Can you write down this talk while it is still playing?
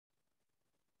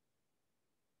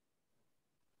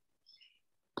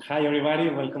Hi, everybody.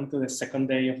 Welcome to the second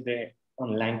day of the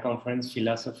online conference,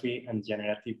 Philosophy and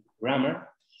Generative Grammar.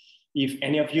 If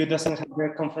any of you doesn't have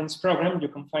the conference program, you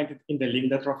can find it in the link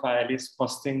that Rafael is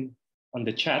posting on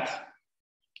the chat.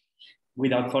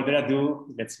 Without further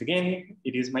ado, let's begin.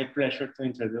 It is my pleasure to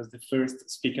introduce the first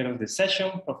speaker of the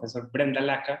session, Professor Brenda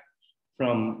Laca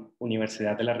from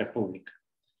Universidad de la República.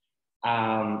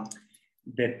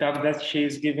 The talk that she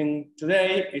is giving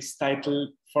today is titled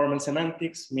Formal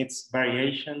Semantics Meets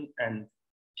Variation and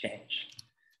Change.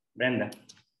 Brenda.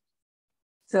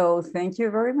 So thank you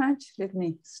very much. Let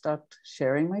me start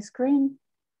sharing my screen,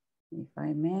 if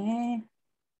I may.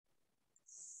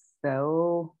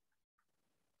 So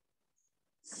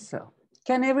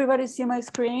can everybody see my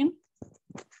screen?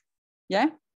 Yeah,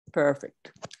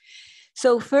 perfect.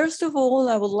 So first of all,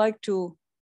 I would like to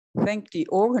thank the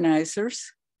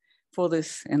organizers for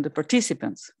this and the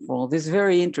participants for this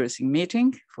very interesting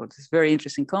meeting, for this very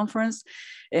interesting conference,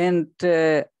 and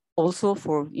also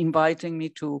for inviting me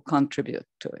to contribute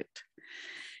to it.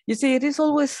 You see, it is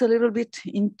always a little bit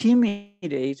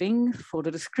intimidating for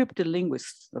the descriptive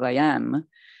linguist that I am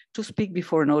to speak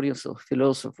before an audience of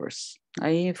philosophers.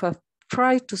 If I've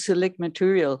tried to select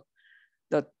material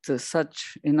that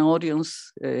such an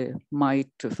audience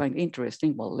might find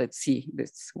interesting, well, let's see.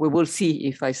 We will see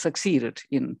if I succeeded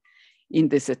in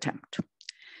this attempt.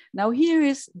 Now here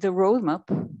is the roadmap.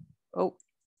 Oh,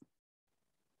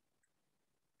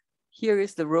 here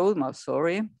is the roadmap,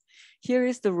 sorry. Here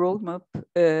is the roadmap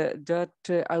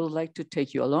that I would like to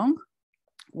take you along.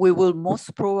 We will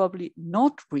most probably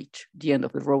not reach the end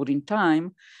of the road in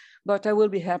time, but I will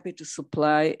be happy to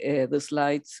supply the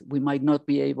slides we might not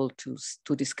be able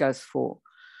to discuss for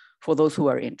those who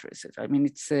are interested. I mean,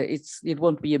 it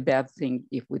won't be a bad thing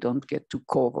if we don't get to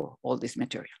cover all this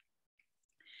material.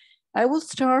 I will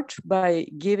start by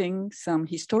giving some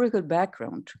historical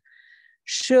background,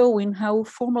 showing how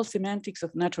formal semantics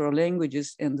of natural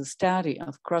languages and the study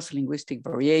of cross-linguistic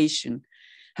variation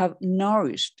have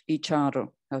nourished each other,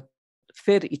 have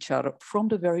fed each other from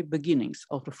the very beginnings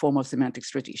of the formal semantics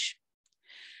tradition.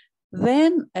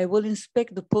 Then I will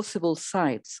inspect the possible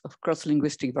sites of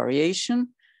cross-linguistic variation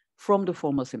from the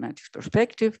formal semantics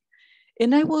perspective,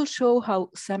 and I will show how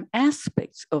some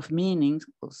aspects of meaning,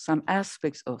 or some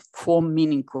aspects of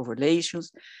form-meaning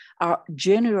correlations are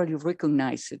generally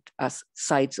recognized as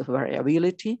sites of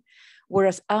variability,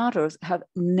 whereas others have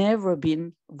never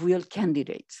been real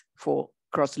candidates for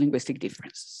cross-linguistic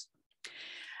differences.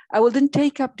 I will then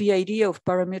take up the idea of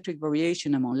parametric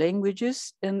variation among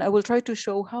languages, and I will try to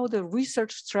show how the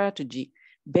research strategy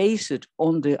based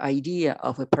on the idea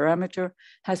of a parameter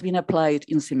has been applied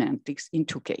in semantics in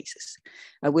two cases.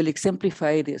 I will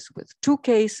exemplify this with two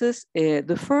cases.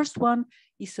 The first one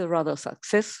is a rather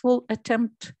successful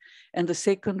attempt, and the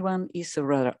second one is a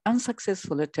rather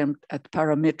unsuccessful attempt at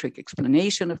parametric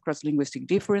explanation of cross-linguistic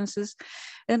differences.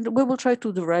 And we will try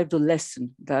to derive the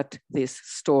lesson that this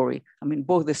story, I mean,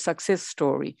 both the success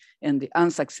story and the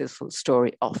unsuccessful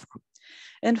story offer.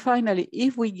 And finally,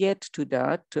 if we get to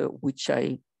that, which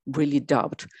I really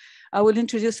doubt, I will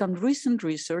introduce some recent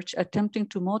research attempting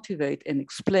to motivate and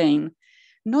explain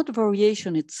not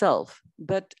variation itself,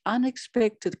 but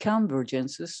unexpected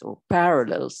convergences or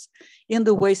parallels in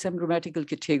the way some grammatical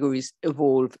categories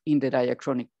evolve in the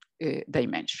diachronic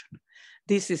dimension.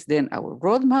 This is then our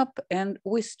roadmap, and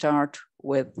we start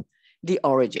with the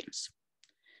origins,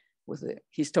 with the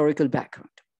historical background.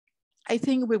 I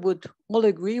think we would all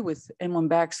agree with Edmund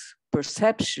Bach's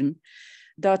perception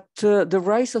that the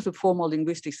rise of the formal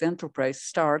linguistics enterprise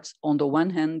starts on the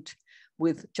one hand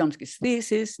with Chomsky's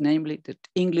thesis, namely that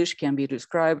English can be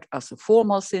described as a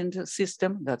formal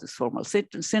system, that is formal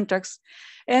syntax,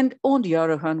 and on the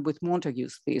other hand with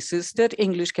Montague's thesis that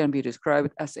English can be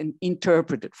described as an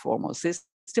interpreted formal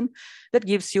system that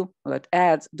gives you, that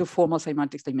adds the formal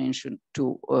semantics dimension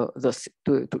to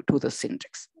the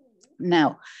syntax.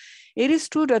 Now, it is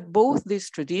true that both these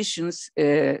traditions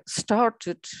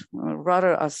started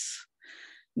rather as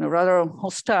in a rather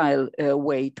hostile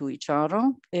way to each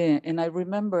other. And I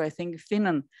remember, I think,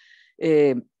 Finan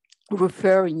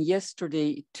referring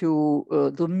yesterday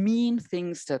to the mean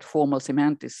things that formal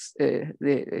semantics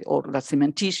or that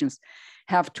semanticians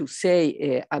have to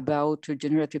say about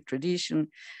generative tradition.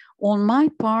 On my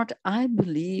part, I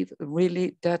believe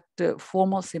really that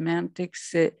formal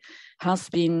semantics has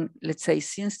been, let's say,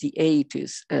 since the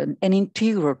 80s, an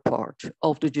integral part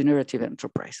of the generative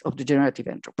enterprise,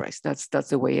 That's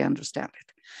the way I understand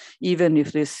it. Even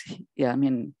if this, yeah, I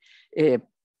mean,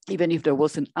 even if there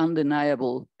was an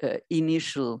undeniable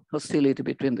initial hostility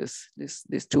between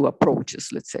these two approaches,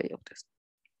 let's say, of this,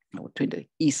 between the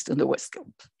East and the West.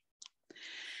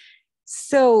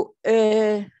 So,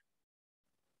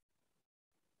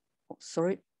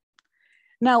 sorry.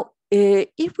 Now,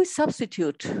 if we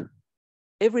substitute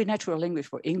every natural language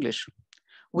for English,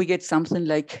 we get something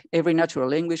like every natural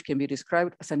language can be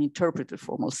described as an interpreted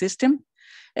formal system.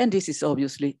 And this is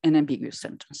obviously an ambiguous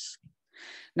sentence.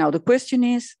 Now, the question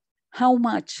is, how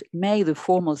much may the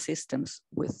formal systems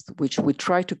with which we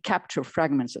try to capture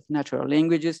fragments of natural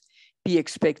languages be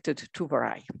expected to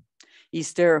vary?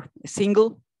 Is there a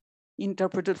single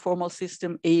interpreted formal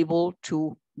system able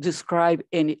to describe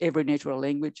every natural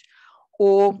language?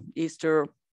 Or is there,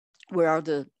 where are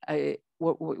the,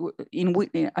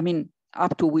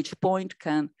 up to which point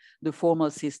can the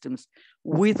formal systems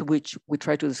with which we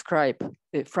try to describe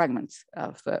fragments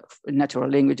of natural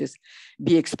languages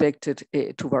be expected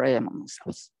to vary among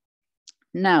themselves?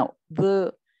 Now,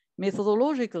 the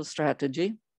methodological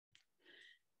strategy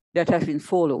that has been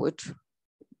followed,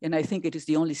 and I think it is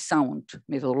the only sound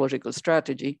methodological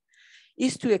strategy,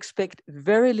 is to expect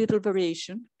very little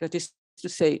variation, that is to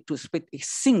say, to expect a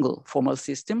single formal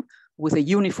system with a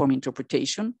uniform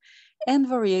interpretation, and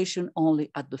variation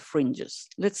only at the fringes.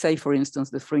 Let's say, for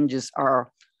instance, the fringes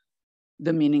are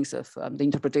the meanings of the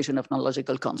interpretation of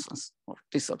non-logical constants, or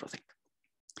this sort of thing.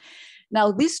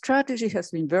 Now, this strategy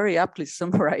has been very aptly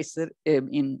summarized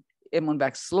in Edmund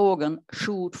Bach's slogan,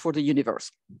 "Shoot for the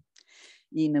universal."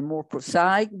 In a more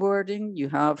prosaic wording, you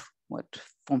have what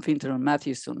von Finter and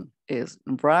Matthewson is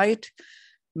right.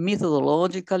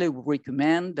 Methodologically, we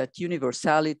recommend that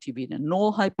universality be the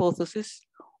null hypothesis,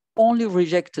 only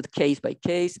rejected case by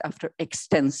case after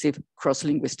extensive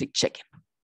cross-linguistic checking.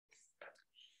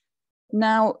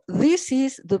 Now, this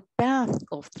is the path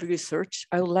of the research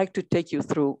I would like to take you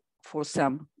through for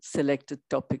some selected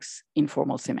topics in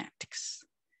formal semantics.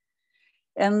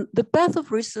 And the path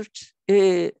of research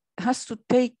has to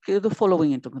take the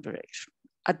following into consideration.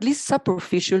 At least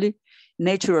superficially,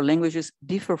 natural languages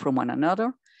differ from one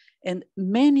another, and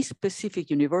many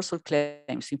specific universal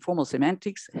claims in formal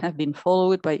semantics have been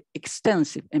followed by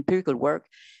extensive empirical work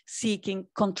seeking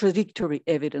contradictory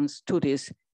evidence to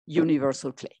these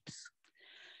universal claims.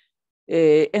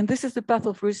 And this is the path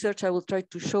of research I will try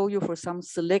to show you for some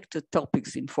selected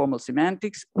topics in formal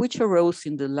semantics, which arose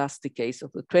in the last decades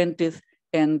of the 20th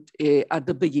and at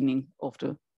the beginning of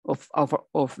the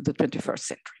 21st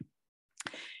century.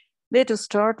 Let us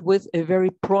start with a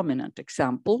very prominent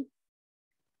example.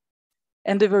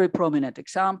 And the very prominent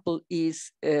example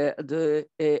is the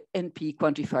NP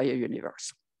quantifier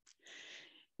universal.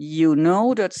 You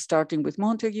know that starting with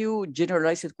Montague,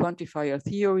 generalized quantifier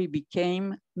theory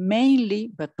became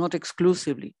mainly, but not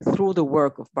exclusively, through the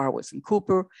work of Barwes and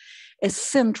Cooper, a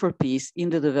centerpiece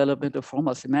in the development of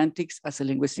formal semantics as a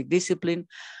linguistic discipline,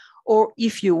 or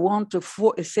if you want,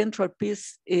 a central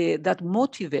piece that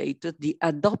motivated the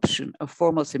adoption of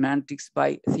formal semantics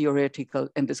by theoretical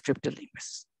and descriptive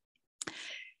linguists.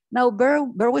 Now,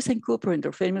 Barwes and Cooper in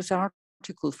their famous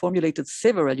article formulated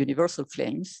several universal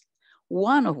claims,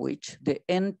 one of which, the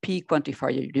NP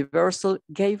quantifier universal,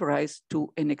 gave rise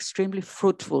to an extremely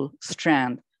fruitful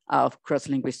strand of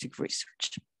cross-linguistic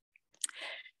research.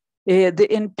 The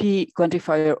NP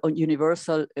quantifier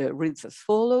universal reads as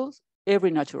follows: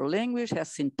 every natural language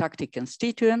has syntactic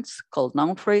constituents called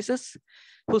noun phrases,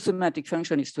 whose semantic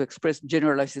function is to express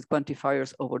generalized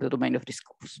quantifiers over the domain of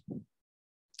discourse.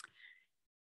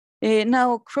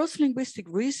 Now, cross-linguistic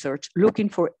research looking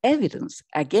for evidence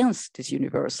against this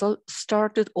universal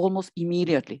started almost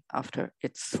immediately after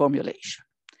its formulation.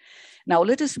 Now,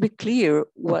 let us be clear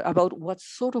about what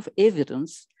sort of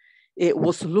evidence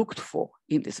was looked for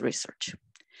in this research.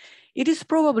 It is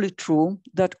probably true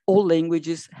that all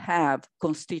languages have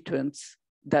constituents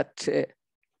that,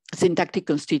 syntactic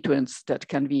constituents that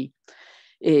can be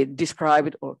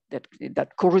described or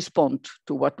that correspond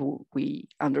to what we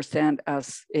understand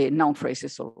as noun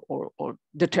phrases or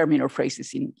determiner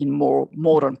phrases in more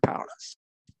modern parlance.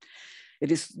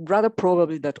 It is rather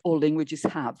probably that all languages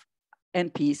have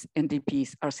NPs and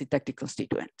DPs are syntactic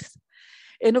constituents.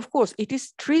 And of course, it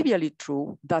is trivially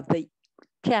true that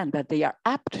they are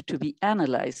apt to be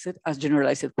analyzed as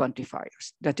generalized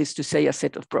quantifiers, that is to say, a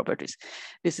set of properties.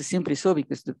 This is simply so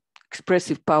because the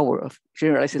expressive power of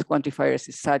generalized quantifiers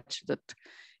is such that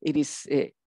it is,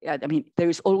 there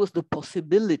is always the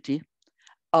possibility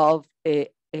of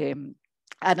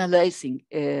analyzing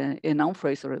a noun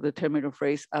phrase or a determiner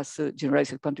phrase as a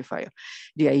generalized quantifier.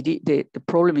 The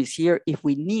problem is here if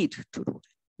we need to do that.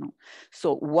 No?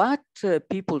 So what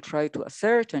people try to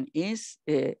ascertain is,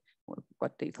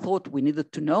 what they thought we needed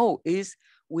to know is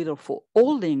whether for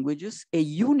all languages, a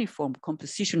uniform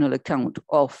compositional account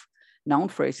of noun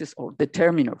phrases or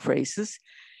determiner phrases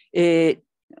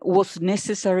was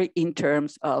necessary in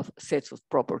terms of sets of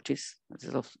properties,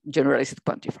 of generalized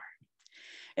quantifier.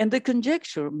 And the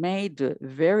conjecture made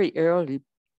very early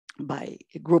by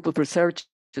a group of researchers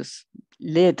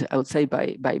led, I would say,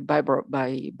 by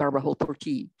Barbara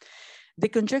Hall-Portier. The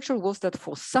conjecture was that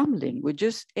for some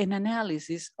languages, an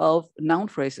analysis of noun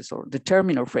phrases or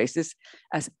determiner phrases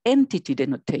as entity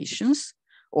denotations,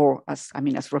 or as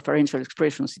referential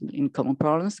expressions in common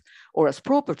parlance, or as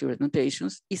property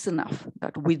denotations is enough,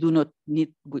 that we do not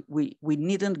need, we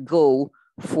needn't go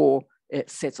for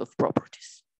sets of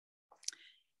properties.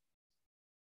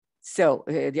 So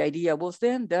the idea was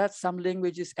then that some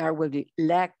languages are where they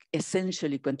lack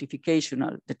essentially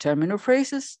quantificational determiner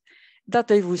phrases, that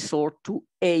they resort to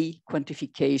a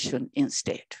quantification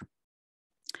instead.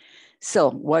 So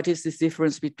what is this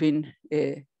difference between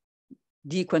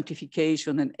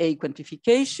dequantification and a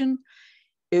quantification?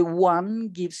 One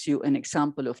gives you an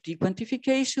example of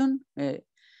dequantification.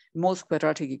 Most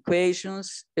quadratic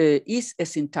equations is a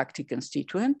syntactic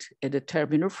constituent, a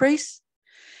determiner phrase,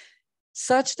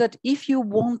 such that if you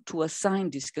want to assign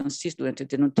this constituent a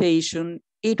denotation,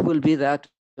 it will be that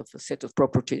of a set of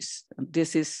properties. And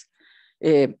this is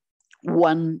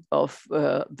one of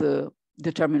the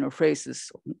determiner phrases,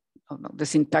 the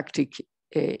syntactic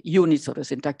units or the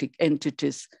syntactic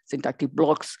entities, syntactic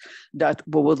blocks that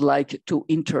we would like to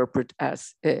interpret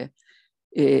as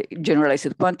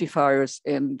generalized quantifiers,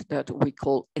 and that we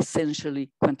call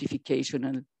essentially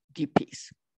quantificational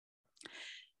DPs.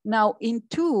 Now, in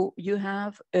 2, you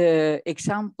have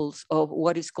examples of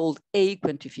what is called a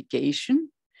quantification.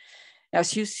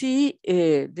 As you see,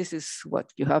 this is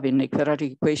what you have in a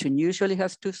quadratic equation, usually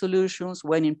has 2 solutions.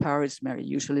 When in Paris, Mary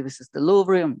usually visits the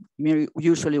Louvre, and Mary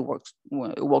usually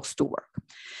walks to work.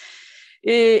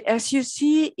 As you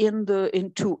see in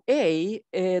 2a,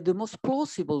 the most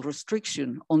plausible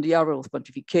restriction on the area of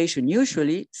quantification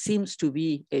usually seems to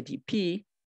be a DP,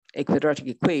 a quadratic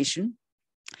equation.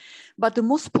 But the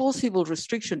most plausible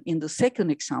restriction in the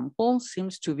second example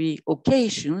seems to be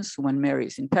occasions when Mary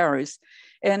is in Paris.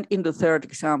 And in the third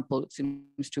example, it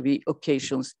seems to be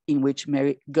occasions in which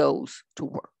Mary goes to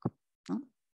work.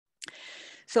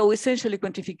 So essentially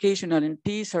quantificational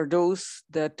NPs are those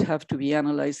that have to be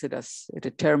analyzed as a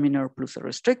determiner plus a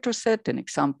restrictor set. An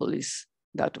example is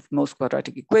that of most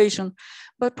quadratic equation,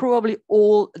 but probably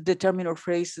all determiner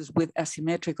phrases with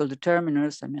asymmetrical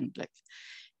determiners, like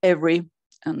every,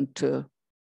 and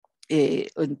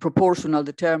proportional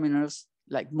determiners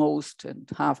like most and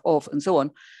half of and so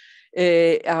on.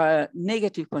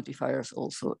 Negative quantifiers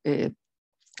also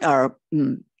are,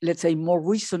 let's say, more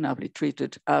reasonably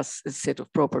treated as a set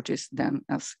of properties than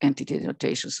as entity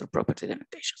denotations or property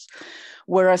denotations.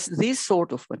 Whereas this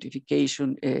sort of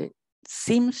quantification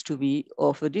seems to be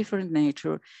of a different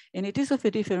nature, and it is of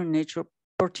a different nature,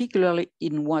 particularly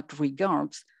in what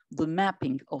regards the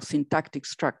mapping of syntactic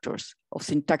structures, of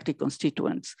syntactic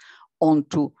constituents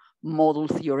onto model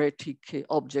theoretic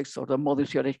objects or the model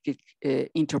theoretic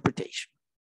interpretation.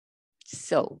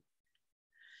 So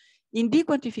in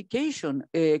dequantification,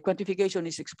 quantification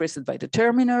is expressed by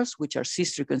determiners, which are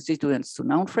sister constituents to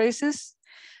noun phrases.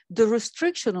 The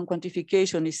restriction on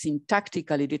quantification is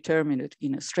syntactically determined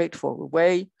in a straightforward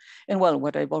way. And well,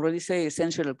 what I've already said,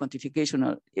 essentially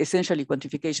quantificational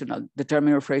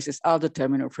determiner phrases are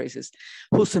determiner phrases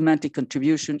whose semantic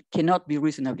contribution cannot be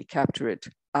reasonably captured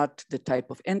at the type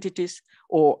of entities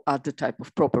or at the type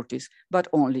of properties, but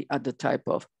only at the type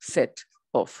of set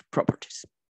of properties.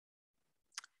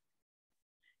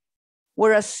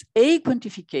 Whereas a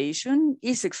quantification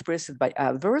is expressed by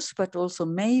adverbs, but also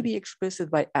may be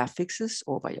expressed by affixes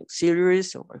or by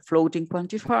auxiliaries or by floating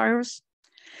quantifiers.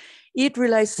 It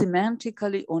relies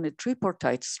semantically on a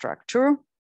tripartite structure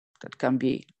that can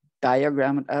be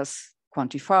diagrammed as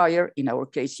quantifier, in our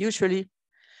case, usually,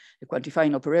 a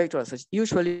quantifying operator as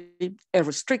usually, a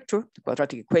restrictor, the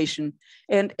quadratic equation,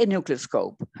 and a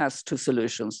nucleoscope has 2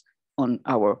 solutions on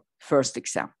our first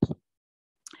example.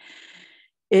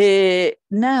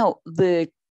 Now, the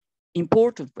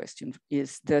important question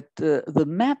is that the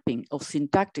mapping of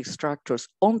syntactic structures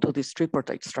onto this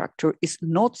tripartite structure is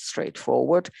not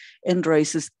straightforward and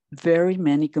raises very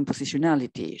many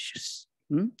compositionality issues.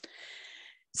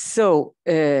 So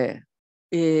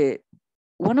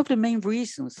one of the main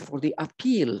reasons for the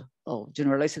appeal of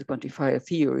generalized quantifier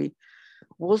theory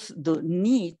was the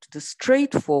need, the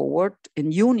straightforward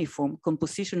and uniform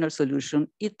compositional solution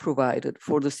it provided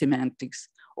for the semantics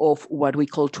of what we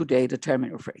call today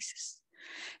determiner phrases.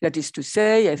 That is to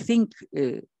say, I think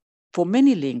for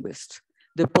many linguists,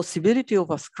 the possibility of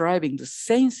ascribing the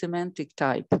same semantic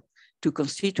type to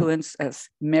constituents as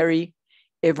Mary,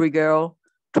 every girl,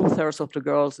 2/3 of the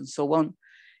girls, and so on,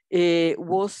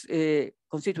 was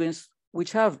constituents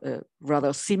which have a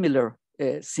rather similar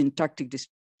syntactic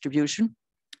distribution.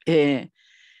 It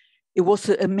was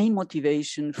a main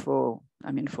motivation for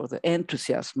the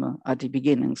enthusiasm at the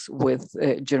beginnings with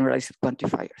generalized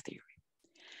quantifier theory.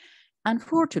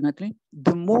 Unfortunately,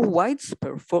 the more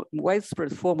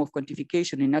widespread form of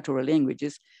quantification in natural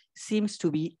languages seems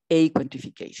to be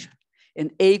a-quantification.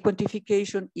 And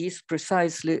a-quantification is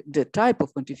precisely the type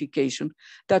of quantification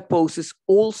that poses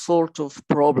all sorts of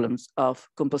problems of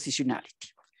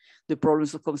compositionality. The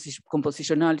problems of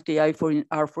compositionality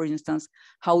are, for instance,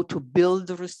 how to build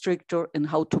the restrictor and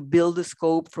how to build the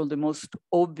scope from the most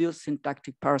obvious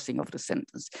syntactic parsing of the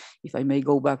sentence. If I may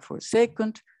go back for a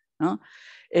second.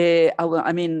 Here,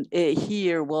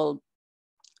 well,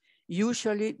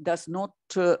 usually does not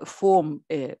form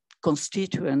a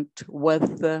constituent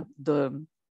with the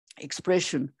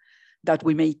expression that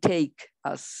we may take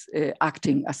as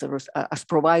acting as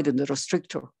providing the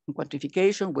restrictor in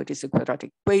quantification, which is a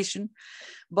quadratic equation,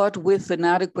 but with an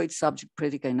adequate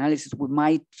subject-predicate analysis, we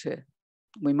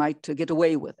might get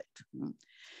away with it.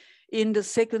 In the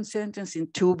second sentence in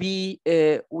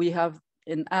 2b, we have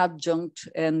an adjunct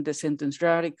and the sentence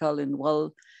radical, and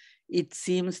well, it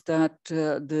seems that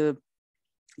the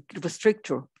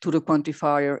restrictor to the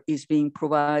quantifier is being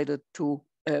provided to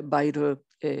by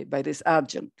this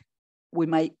adjunct. We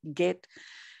might get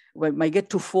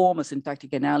to form a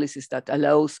syntactic analysis that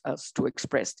allows us to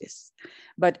express this.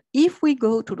 But if we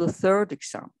go to the third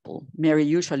example, Mary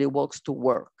usually walks to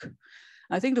work.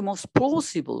 I think the most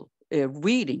plausible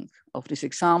reading of this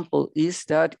example is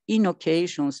that in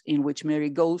occasions in which Mary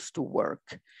goes to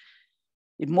work,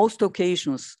 in most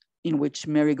occasions in which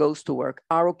Mary goes to work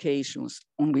are occasions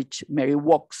on which Mary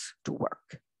walks to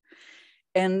work.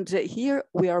 And here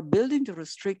we are building the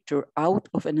restrictor out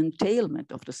of an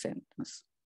entailment of the sentence.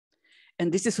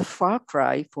 And this is a far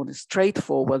cry from the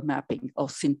straightforward mapping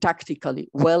of syntactically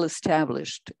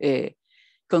well-established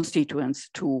constituents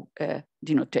to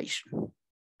denotation.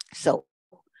 So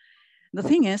the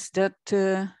thing is that,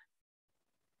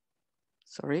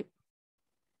 sorry.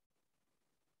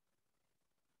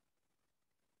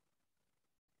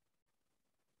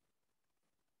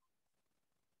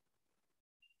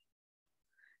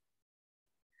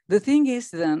 The thing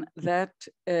is then that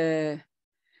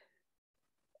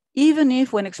even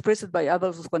if when expressed by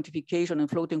levels of quantification and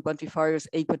floating quantifiers,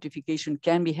 a-quantification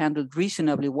can be handled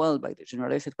reasonably well by the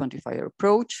generalized quantifier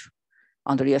approach,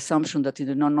 under the assumption that in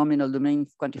the non-nominal domain,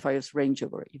 quantifiers range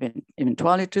over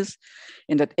eventualities,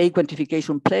 and that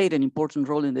a-quantification played an important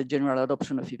role in the general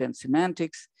adoption of event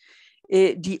semantics,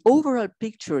 the overall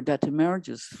picture that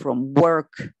emerges from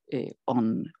work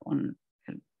on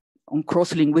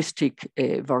cross-linguistic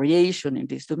variation in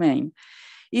this domain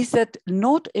is that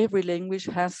not every language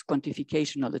has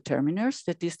quantificational determiners.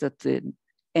 That is, that the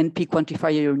NP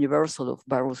quantifier universal of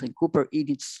Burrows and Cooper in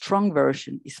its strong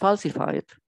version is falsified.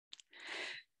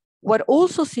 What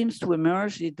also seems to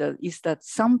emerge is that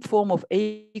some form of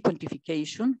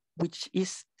a-quantification, which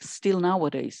is still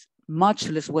nowadays much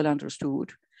less well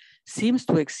understood, seems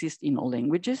to exist in all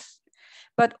languages.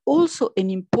 But also an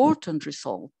important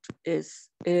result is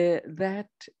that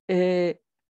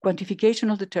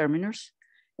quantificational determiners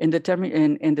and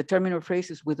determiner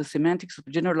phrases with the semantics of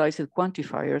generalized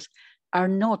quantifiers are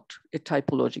not a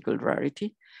typological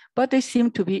rarity, but they seem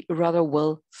to be rather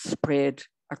well spread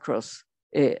across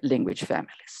language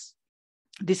families.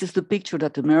 This is the picture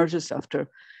that emerges after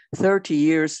 30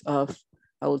 years of,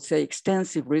 I would say,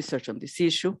 extensive research on this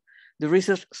issue. The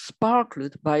research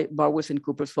sparkled by Burrows and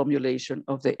Cooper's formulation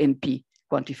of the NP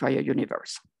quantifier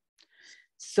universal.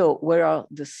 So where are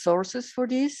the sources for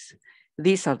this?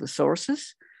 These are the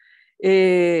sources.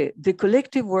 The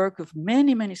collective work of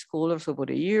many, many scholars over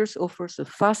the years offers a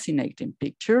fascinating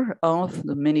picture of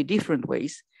the many different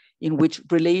ways in which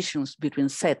relations between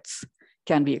sets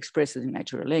can be expressed in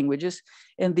natural languages.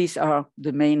 And these are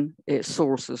the main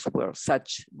sources where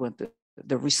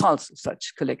the results of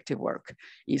such collective work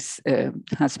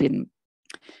has been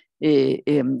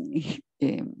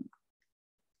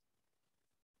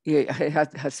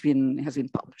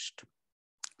published.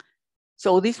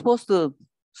 So this was the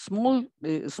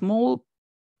small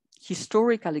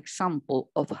historical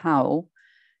example of how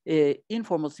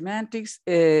informal semantics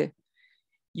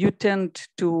you tend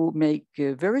to make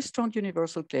very strong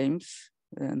universal claims,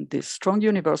 and these strong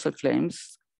universal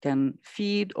claims can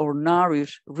feed or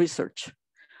nourish research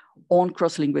on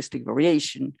cross-linguistic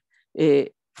variation and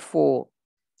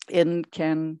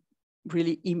can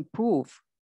really improve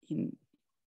in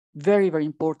very, very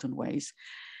important ways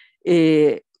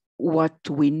what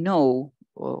we know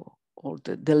or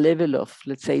the level of,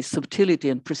 let's say, subtlety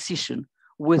and precision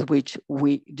with which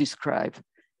we describe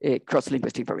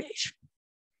cross-linguistic variation.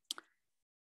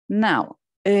 Now,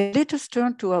 let us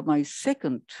turn to my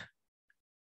second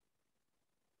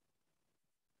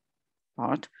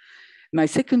part.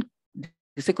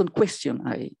 The second question,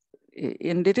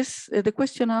 and it is the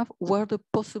question of where the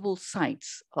possible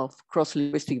sites of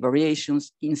cross-linguistic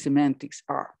variations in semantics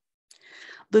are.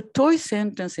 The toy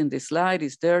sentence in this slide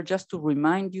is there just to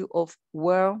remind you of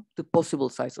where the possible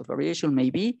sites of variation may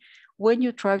be when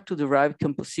you try to derive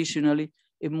compositionally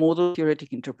a model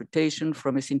theoretic interpretation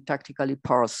from a syntactically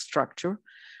parsed structure,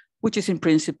 which is in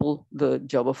principle the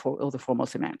job of the formal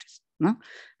semantics. No?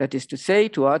 That is to say,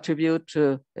 to attribute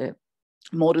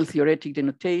model theoretic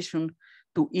denotation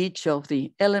to each of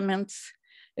the elements,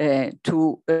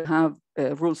 to have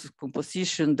rules of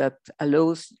composition that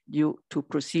allows you to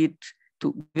proceed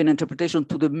to give an interpretation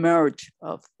to the merge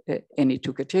of any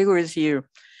two categories here,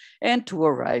 and to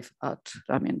arrive at,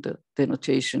 the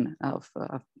denotation of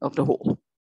the whole.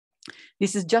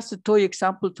 This is just a toy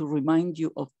example to remind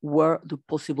you of where the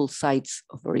possible sites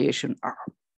of variation are.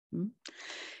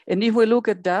 And if we look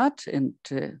at that, and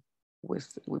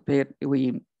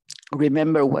we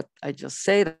remember what I just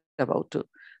said about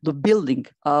the building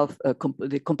of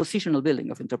the compositional building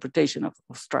of interpretation of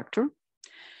structure,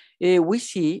 we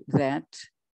see that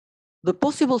the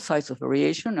possible sites of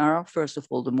variation are, first of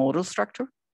all, the model structure.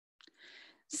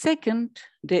 Second,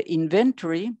 the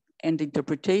inventory and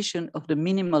interpretation of the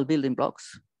minimal building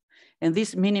blocks. And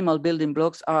these minimal building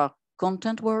blocks are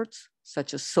content words,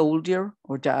 such as soldier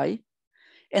or die,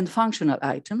 and functional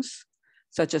items,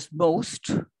 such as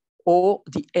most, or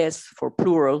the S for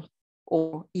plural,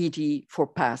 or ED for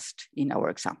past in our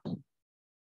example.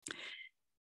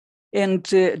 And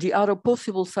the other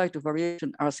possible site of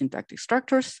variation are syntactic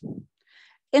structures.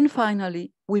 And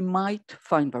finally, we might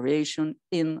find variation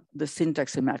in the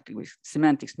syntax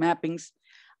semantics mappings,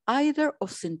 either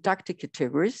of syntactic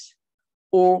categories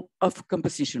or of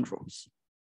composition rules.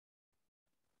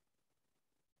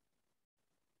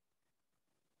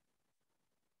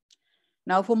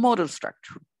 Now for model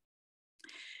structure.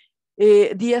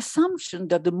 The assumption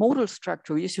that the model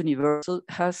structure is universal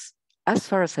has, as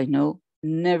far as I know,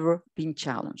 never been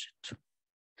challenged.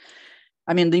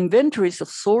 The inventories of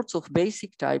sorts of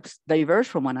basic types diverge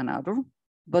from one another,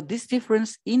 but this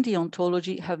difference in the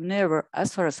ontology have never,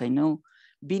 as far as I know,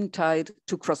 been tied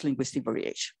to cross-linguistic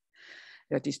variation.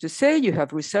 That is to say, you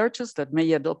have researchers that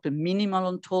may adopt a minimal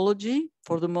ontology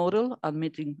for the model,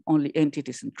 admitting only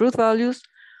entities and truth values,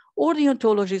 or the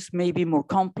ontologies may be more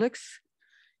complex,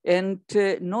 and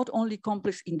not only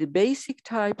complex in the basic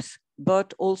types,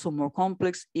 but also more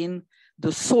complex in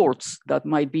the sorts that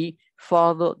might be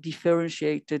further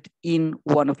differentiated in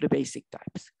one of the basic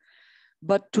types.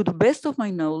 But to the best of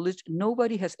my knowledge,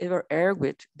 nobody has ever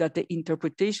argued that the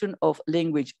interpretation of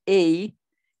language A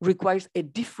requires a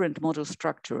different model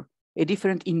structure, a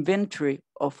different inventory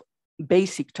of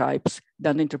basic types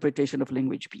than the interpretation of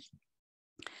language B.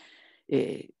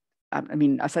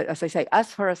 As I say,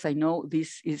 as far as I know,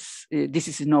 this is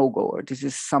a no-go, or this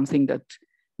is something that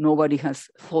nobody has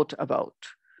thought about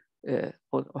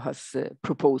or has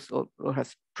proposed or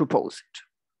has proposed.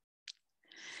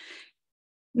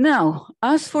 Now,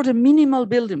 as for the minimal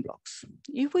building blocks,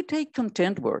 if we take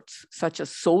content words such as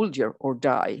soldier or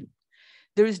die,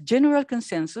 there is general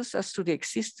consensus as to the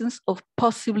existence of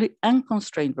possibly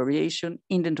unconstrained variation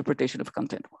in the interpretation of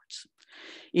content words.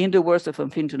 In the words of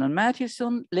Finton and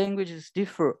Mathewson, languages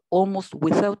differ almost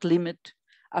without limit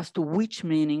as to which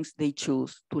meanings they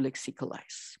choose to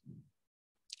lexicalize.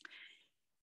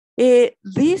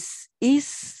 This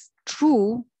is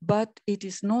true, but it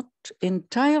is not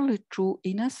entirely true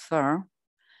in as far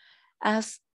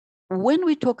as when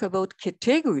we talk about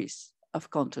categories of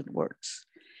content words,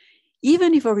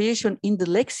 even if variation in the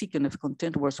lexicon of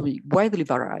content words will widely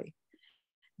vary,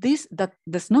 that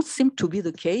does not seem to be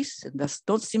the case, and does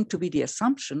not seem to be the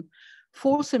assumption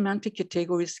for semantic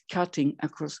categories cutting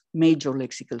across major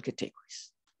lexical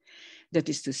categories. That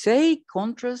is to say,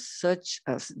 contrasts such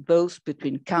as those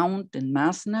between count and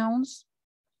mass nouns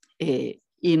in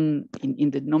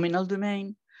the nominal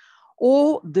domain,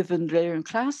 or the Wendlerian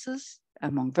classes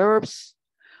among verbs,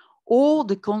 or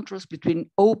the contrast between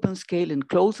open scale and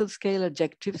closed scale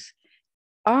adjectives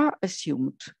are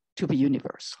assumed to be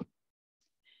universal.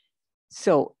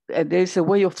 So there's a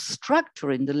way of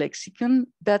structuring the lexicon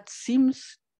that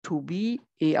seems to be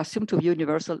assumed to be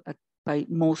universal by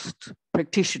most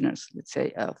practitioners, let's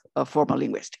say, of formal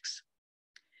linguistics.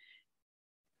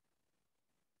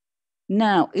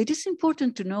 Now, it is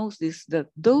important to note that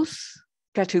those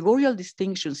categorical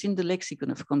distinctions in the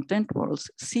lexicon of content words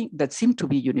that seem to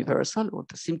be universal, or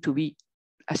that seem to be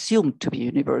assumed to be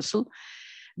universal,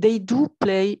 they do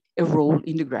play a role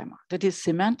in the grammar. That is,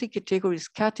 semantic categories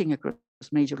cutting across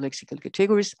major lexical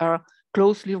categories are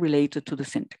closely related to the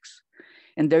syntax.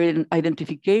 And their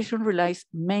identification relies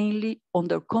mainly on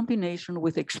their combination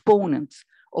with exponents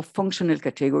of functional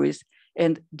categories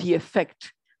and the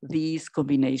effect these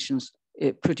combinations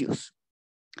produce.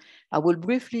 I will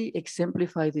briefly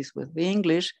exemplify this with the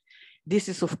English. This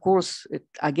is, of course,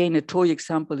 again, a toy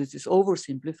example. This is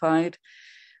oversimplified,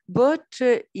 but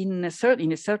in a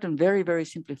certain very, very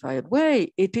simplified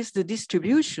way, it is the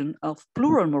distribution of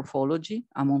plural morphology,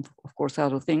 among, of course,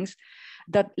 other things,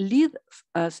 that leads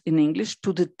us in English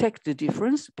to detect the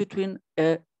difference between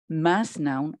a mass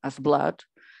noun as blood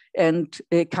and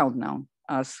a count noun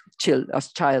as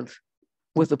child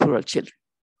with the plural children.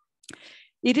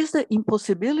 It is the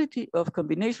impossibility of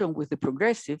combination with the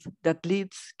progressive that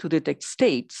leads to detect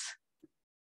states.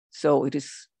 So it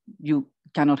is, you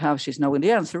cannot have she's now in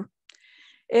the answer.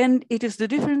 And it is the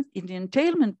difference in the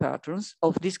entailment patterns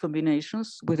of these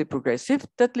combinations with the progressive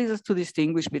that leads us to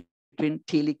distinguish between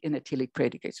telic and atelic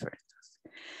predicates, for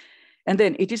instance. And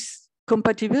then it is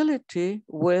compatibility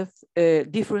with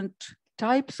different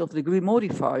types of degree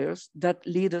modifiers that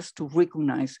lead us to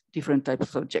recognize different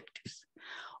types of adjectives.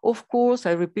 Of course,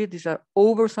 I repeat, these are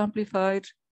oversimplified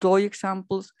toy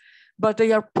examples, but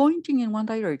they are pointing in one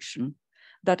direction,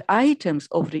 that items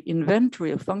of the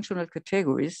inventory of functional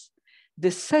categories,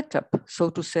 the setup, so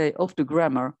to say, of the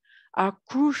grammar, are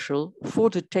crucial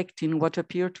for detecting what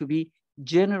appear to be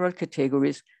general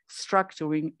categories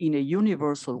structuring in a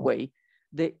universal way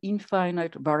the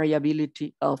infinite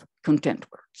variability of content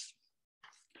words.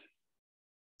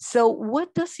 So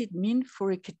what does it mean for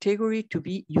a category to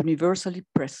be universally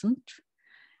present?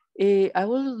 I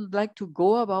would like to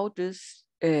go about this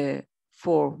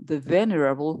for the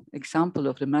venerable example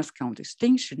of the mass count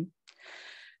distinction.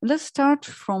 Let's start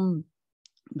from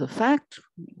the fact,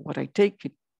 what I take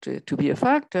it to be a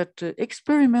fact, that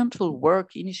experimental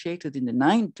work initiated in the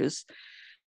 90s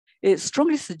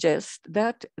strongly suggests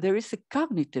that there is a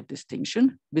cognitive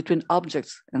distinction between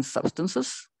objects and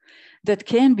substances that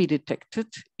can be detected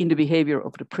in the behavior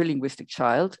of the prelinguistic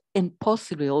child and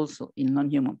possibly also in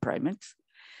non-human primates.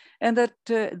 And that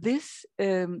this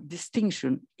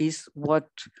distinction is what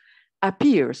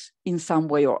appears in some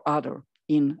way or other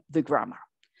in the grammar.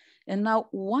 And now,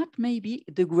 what may be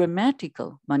the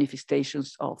grammatical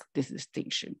manifestations of this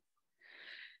distinction?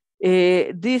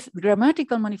 This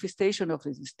grammatical manifestation of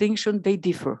the distinction, they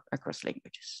differ across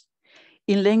languages.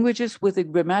 In languages with a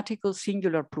grammatical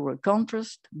singular plural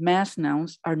contrast, mass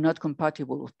nouns are not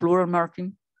compatible with plural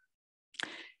marking.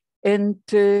 And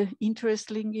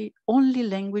interestingly, only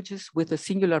languages with a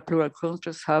singular plural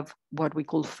contrast have what we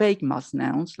call fake mass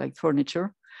nouns, like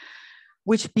furniture,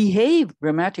 which behave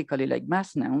grammatically like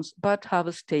mass nouns, but have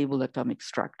a stable atomic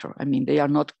structure. I mean, they are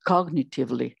not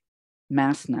cognitively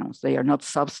mass nouns. They are not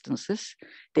substances.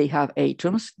 They have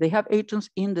atoms. They have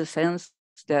atoms in the sense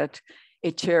that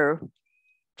a chair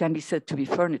can be said to be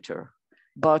furniture,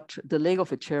 but the leg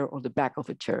of a chair or the back of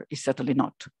a chair is certainly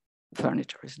not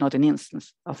furniture. It's not an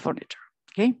instance of furniture,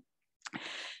 okay?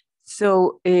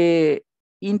 So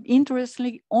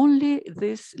interestingly, only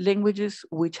these languages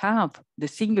which have the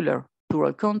singular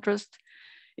plural contrast,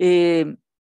 in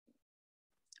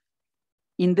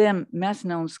them mass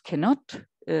nouns cannot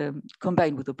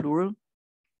combine with the plural,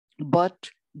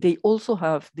 but they also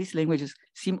have, these languages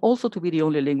seem also to be the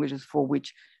only languages for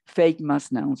which fake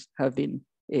mass nouns have been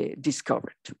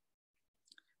discovered.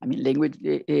 I mean, language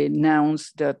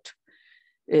nouns that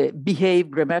behave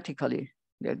grammatically,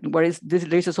 whereas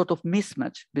there's a sort of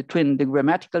mismatch between the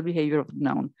grammatical behavior of the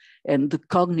noun and the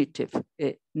cognitive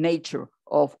nature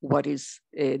of what is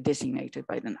designated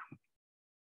by the noun.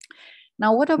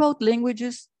 Now, what about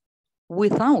languages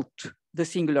without the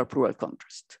singular plural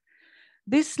contrast?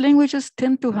 These languages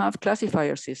tend to have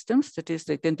classifier systems, that is,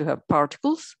 they tend to have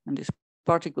particles, and these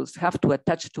particles have to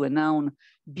attach to a noun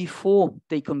before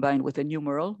they combine with a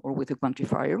numeral or with a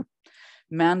quantifier.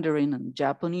 Mandarin and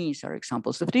Japanese are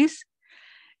examples of this.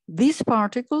 These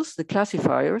particles, the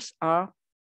classifiers, are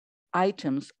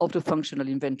items of the functional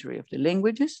inventory of the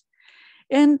languages.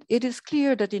 And it is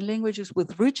clear that in languages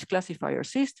with rich classifier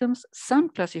systems, some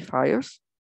classifiers,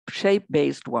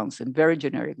 shape-based ones and very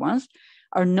generic ones,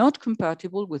 are not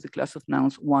compatible with the class of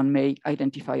nouns one may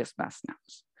identify as mass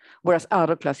nouns, whereas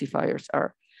other classifiers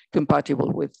are compatible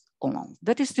with all nouns.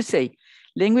 That is to say,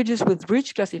 languages with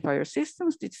rich classifier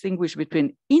systems distinguish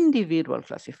between individual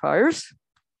classifiers,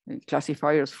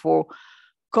 classifiers for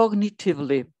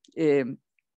cognitively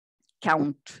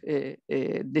count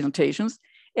denotations,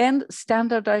 and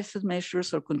standardized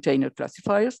measures or container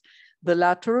classifiers The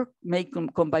latter may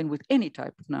combine with any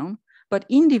type of noun, but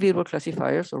individual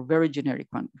classifiers or very generic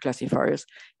classifiers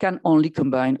can only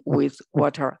combine with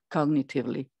what are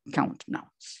cognitively count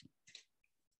nouns.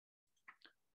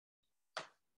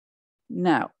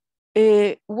 Now,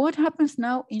 what happens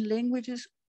now in languages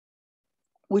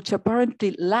which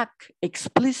apparently lack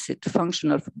explicit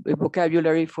functional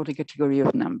vocabulary for the category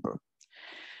of number?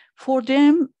 For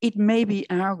them, it may be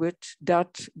argued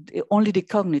that only the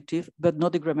cognitive, but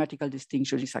not the grammatical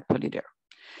distinction is actually there.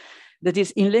 That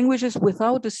is, in languages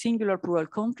without a singular plural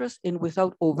contrast and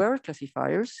without overt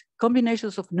classifiers,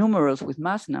 combinations of numerals with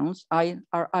mass nouns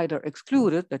are either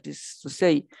excluded, that is to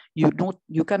say,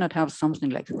 you cannot have something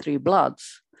like 3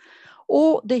 bloods,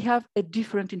 or they have a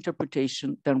different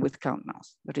interpretation than with count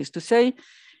nouns. That is to say,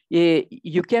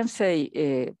 you can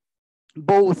say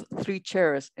both 3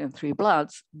 chairs and 3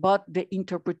 bloods, but the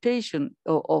interpretation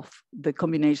of the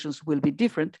combinations will be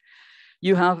different.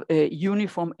 You have a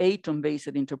uniform atom-based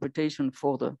interpretation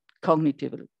for the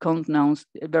cognitive count nouns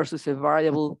versus a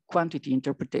variable quantity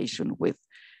interpretation with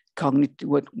cognitive,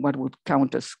 what would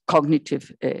count as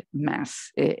cognitive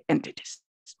mass entities.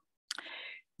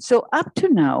 So up to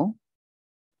now,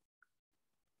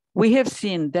 we have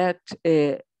seen that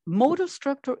modal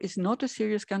structure is not a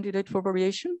serious candidate for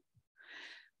variation.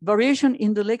 Variation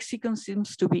in the lexicon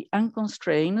seems to be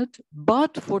unconstrained,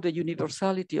 but for the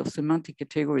universality of semantic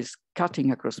categories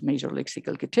cutting across major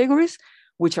lexical categories,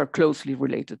 which are closely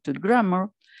related to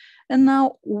grammar. And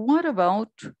now, what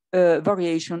about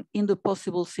variation in the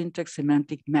possible syntax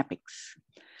semantic mappings?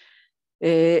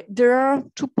 There are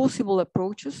 2 possible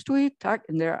approaches to it,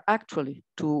 and there are actually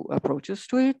 2 approaches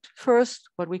to it. First,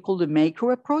 what we call the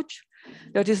macro approach,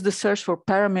 that is the search for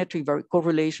parametric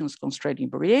correlations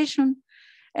constraining variation.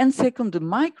 And second, the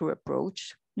micro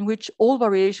approach, in which all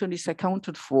variation is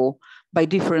accounted for by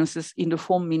differences in the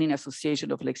form, meaning,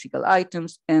 association of lexical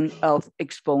items and of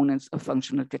exponents of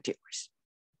functional categories.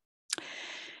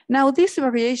 Now, these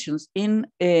variations in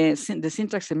the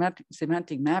syntax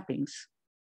semantic mappings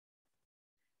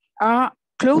are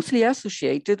closely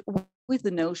associated with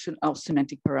the notion of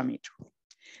semantic parameter.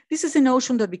 This is a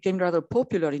notion that became rather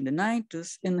popular in the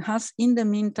 90s and has in the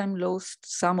meantime lost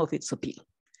some of its appeal.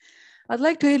 I'd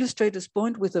like to illustrate this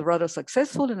point with a rather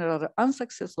successful and a rather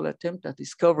unsuccessful attempt at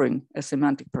discovering a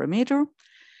semantic parameter.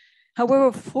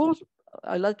 However,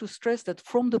 I'd like to stress that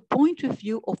from the point of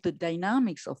view of the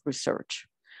dynamics of research,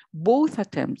 both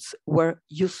attempts were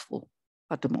useful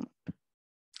at the moment,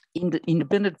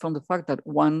 independent from the fact that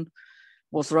one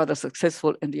was rather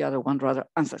successful and the other one rather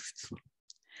unsuccessful.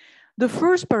 The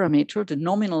first parameter, the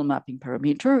nominal mapping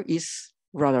parameter, is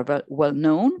rather well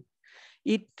known.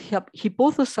 It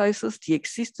hypothesizes the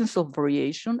existence of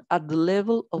variation at the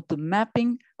level of the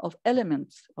mapping of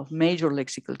elements of major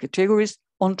lexical categories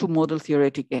onto model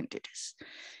theoretic entities.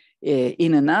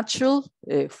 In a nutshell,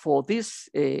 for this,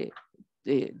 the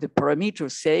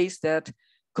parameter says that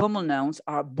common nouns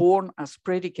are born as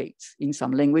predicates in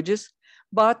some languages,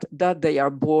 but that they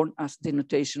are born as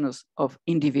denotations of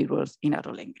individuals in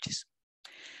other languages.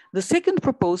 The second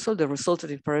proposal, the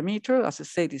resultative parameter, as I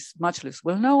said, is much less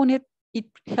well known. It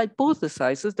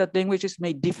hypothesizes that languages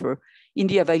may differ in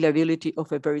the availability of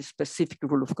a very specific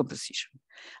rule of composition.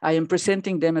 I am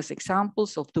presenting them as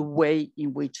examples of the way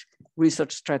in which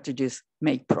research strategies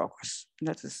make progress.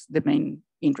 That is the main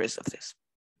interest of this.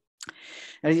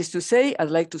 That is to say, I'd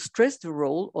like to stress the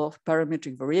role of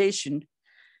parametric variation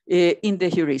in the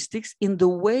heuristics in the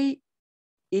way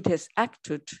it has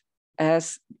acted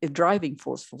as a driving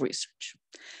force for research.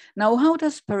 Now, how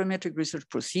does parametric research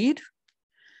proceed?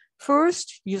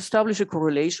 First, you establish a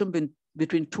correlation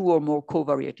between 2 or more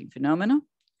covariating phenomena.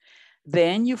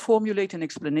 Then you formulate an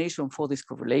explanation for this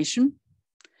correlation.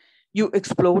 You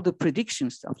explore the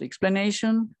predictions of the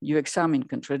explanation. You examine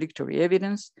contradictory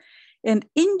evidence. And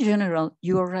in general,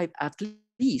 you arrive at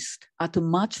least at a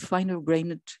much finer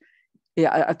grained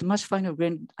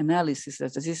analysis,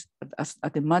 that is,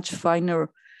 at a much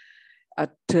finer,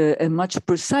 at a much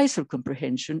preciser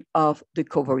comprehension of the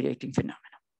covariating phenomena.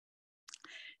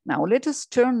 Now, let us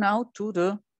turn now to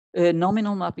the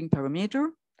nominal mapping parameter.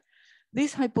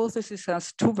 This hypothesis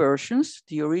has 2 versions,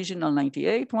 the original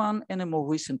 98 one and a more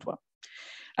recent one.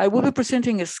 I will be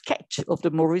presenting a sketch of the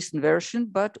more recent version,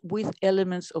 but with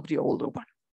elements of the older one,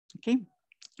 okay?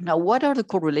 Now, what are the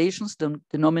correlations the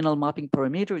nominal mapping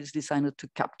parameter is designed to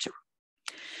capture?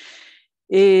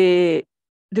 The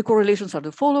correlations are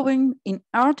the following. In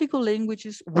article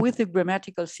languages with a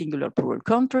grammatical singular plural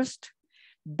contrast,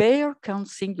 bare count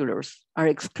singulars are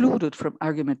excluded from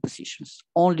argument positions.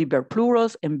 Only bare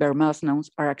plurals and bare mass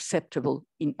nouns are acceptable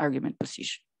in argument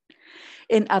position.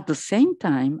 And at the same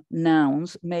time,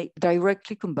 nouns may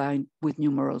directly combine with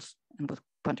numerals and with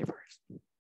quantifiers.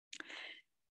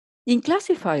 In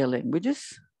classifier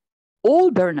languages,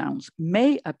 all bare nouns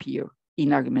may appear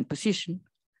in argument position,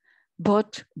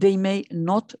 but they may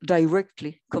not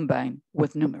directly combine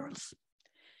with numerals.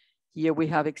 Here we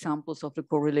have examples of the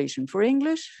correlation for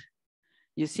English.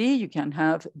 You see, you can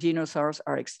have dinosaurs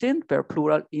are extinct, bare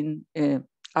plural in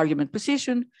argument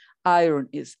position. Iron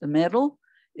is a metal,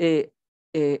 a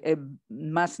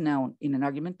mass noun in an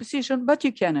argument position, but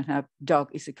you cannot have dog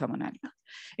is a common animal.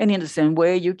 And in the same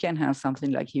way, you can have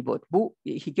something like he bought book.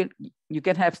 You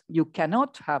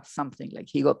cannot have something like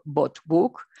he bought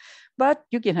book, but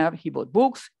you can have he bought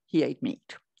books, he ate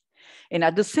meat. And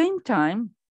at the same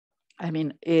time, I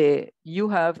mean, you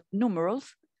have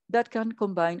numerals that can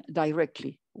combine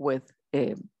directly with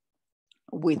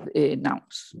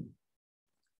nouns.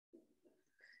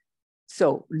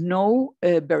 So no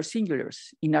bare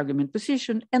singulars in argument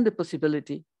position, and the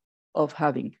possibility of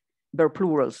having bare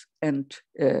plurals and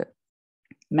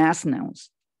mass nouns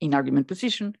in argument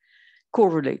position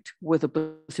correlate with the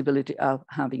possibility of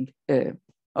having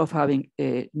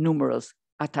numerals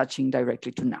attaching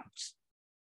directly to nouns.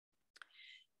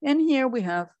 And here we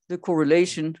have the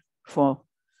correlation for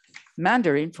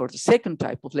Mandarin, for the second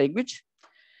type of language.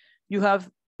 You have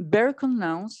bare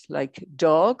nouns like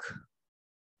dog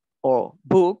or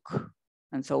book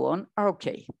and so on are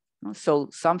okay. So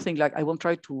something like, I won't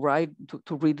try to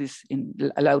read this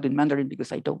aloud in Mandarin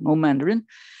because I don't know Mandarin,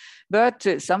 but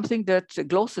something that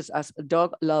glosses as a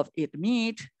dog love eat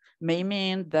meat may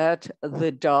mean that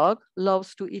the dog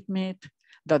loves to eat meat,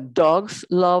 that dogs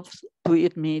love to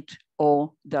eat meat,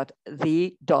 or that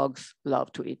the dogs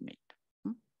love to eat meat.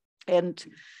 And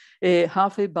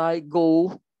Hafe buy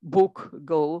go, book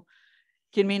go,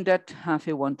 can mean that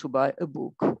Hafe want to buy a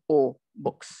book or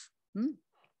books.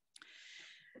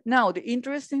 Now, the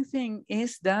interesting thing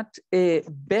is that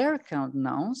bare count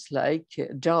nouns like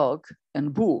dog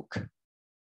and book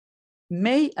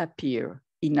may appear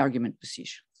in argument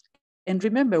positions. And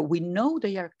remember, we know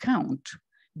they are count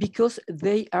because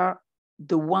they are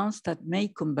the ones that may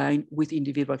combine with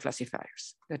individual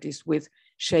classifiers, that is with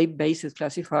shape-based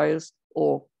classifiers,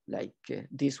 or like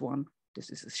this one, this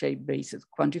is a shape-based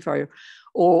quantifier,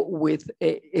 or with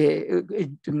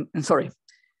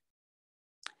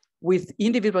with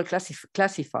individual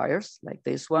classifiers like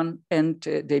this one, and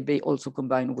they may also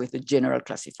combine with a general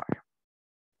classifier.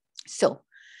 So,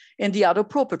 and the other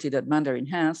property that Mandarin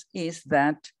has is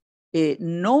that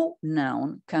no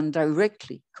noun can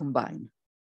directly combine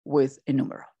with a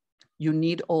numeral. You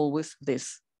need always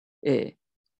this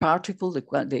particle,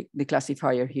 the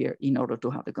classifier here, in order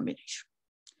to have the combination.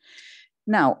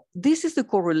 Now, this is the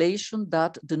correlation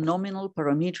that the nominal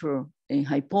parameter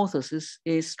hypothesis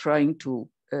is trying to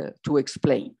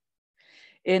explain.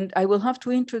 And I will have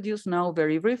to introduce now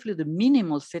very briefly the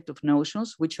minimal set of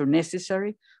notions which are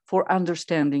necessary for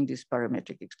understanding this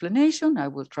parametric explanation. I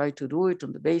will try to do it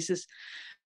on the basis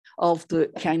of the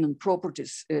Kainan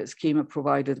properties schema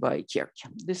provided by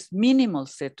Kierkegaard. This minimal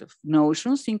set of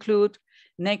notions include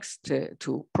next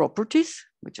to properties,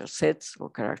 which are sets or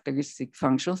characteristic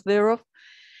functions thereof,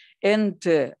 and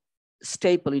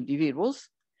staple individuals.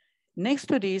 Next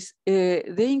to this,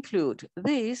 they include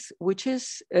this, which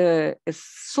is a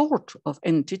sort of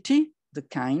entity, the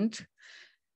kind.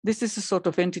 This is a sort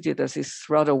of entity that is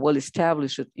rather well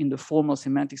established in the formal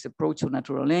semantics approach to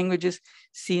natural languages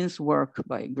since work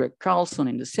by Greg Carlson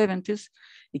in the 70s.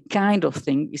 A kind of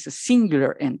thing is a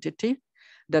singular entity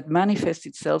that manifests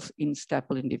itself in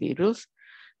staple individuals.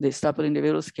 The staple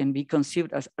individuals can be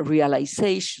conceived as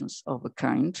realizations of a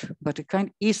kind, but a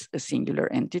kind is a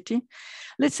singular entity.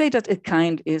 Let's say that a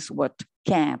kind is what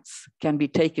cats can be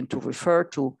taken to refer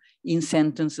to in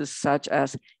sentences such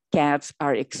as cats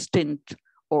are extinct,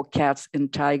 or cats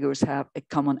and tigers have a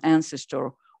common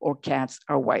ancestor, or cats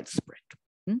are widespread.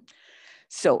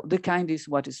 So the kind is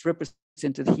what is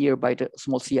represented here by the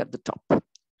small c at the top.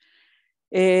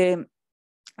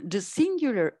 The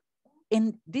singular,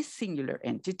 and this singular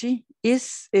entity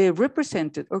is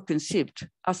represented or conceived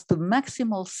as the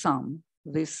maximal sum,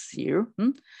 this here,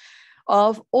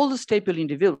 of all the staple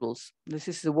individuals. This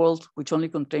is the world which only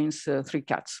contains 3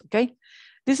 cats, okay?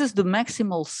 This is the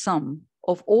maximal sum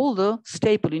of all the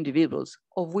staple individuals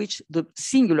of which the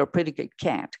singular predicate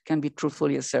cat can be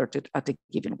truthfully asserted at a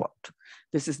given word.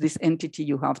 This is this entity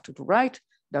you have to the right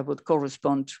that would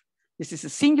correspond. This is a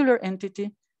singular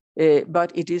entity,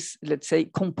 but it is, let's say,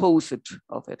 composite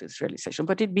of its realization,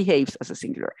 but it behaves as a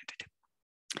singular entity.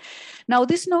 Now,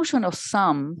 this notion of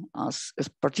some as a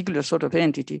particular sort of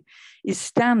entity is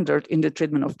standard in the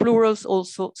treatment of plurals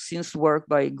also since work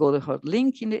by Goddard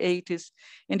Link in the 80s.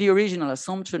 And the original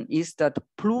assumption is that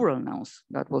plural nouns,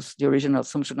 that was the original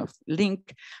assumption of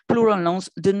Link, plural nouns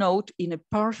denote in a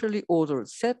partially ordered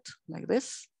set like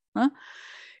this,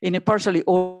 in a partially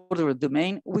ordered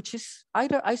domain, which is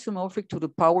either isomorphic to the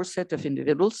power set of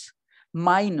individuals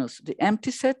minus the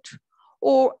empty set,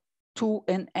 or to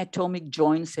an atomic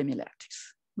joint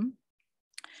semilattice.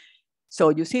 So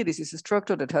you see, this is a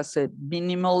structure that has a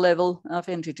minimal level of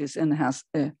entities and has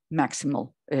a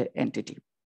maximal entity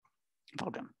for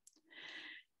them.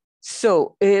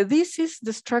 So this is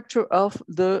the structure of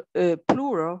the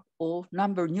plural or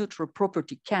number neutral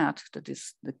property cat, that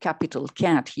is the capital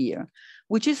cat here,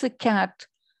 which is a cat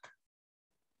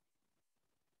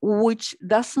which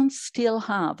doesn't still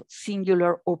have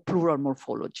singular or plural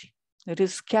morphology. It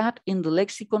is cat in the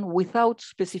lexicon without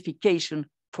specification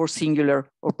for singular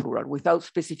or plural, without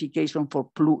specification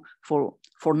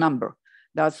for number.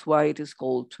 That's why it is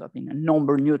called, a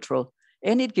number neutral,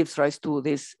 and it gives rise to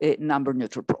this number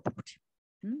neutral property.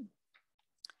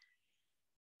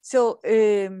 So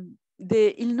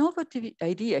the innovative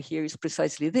idea here is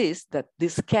precisely this, that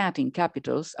this cat in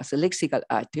capitals as a lexical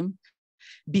item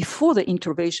before the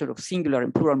intervention of singular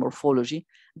and plural morphology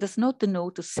does not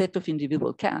denote a set of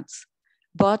individual cats,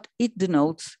 but it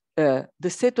denotes the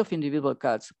set of individual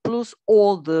cats plus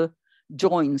all the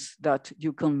joins that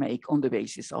you can make on the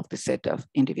basis of the set of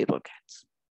individual cats.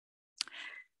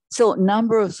 So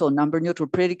number neutral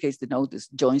predicates denote this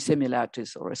joint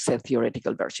semilattice or a set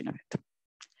theoretical version of it.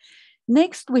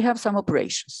 Next, we have some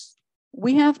operations.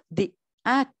 We have the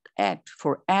at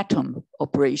for atom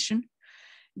operation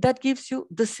that gives you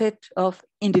the set of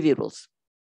individuals.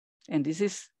 And this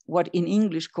is what in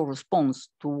English corresponds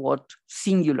to what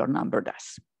singular number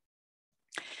does.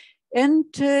 And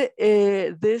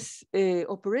this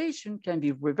operation can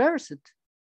be reversed,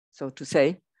 so to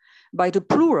say, by the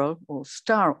plural or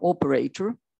star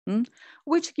operator,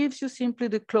 which gives you simply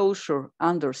the closure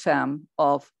under sum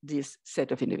of this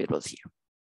set of individuals here.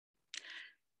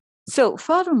 So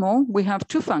furthermore, we have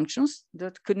two functions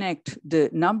that connect the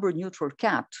number neutral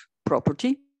cat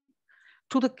property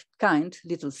to the kind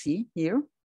little c here.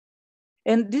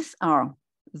 And these are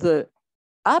the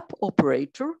up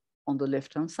operator on the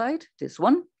left-hand side, this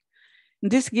one.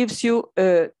 This gives you,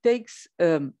 takes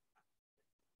a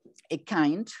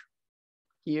kind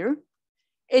here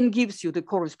and gives you the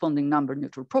corresponding number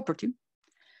neutral property.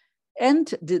 And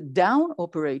the down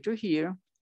operator here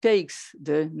takes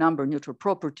the number neutral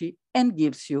property and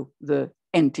gives you the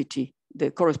entity,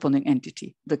 the corresponding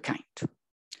entity, the kind.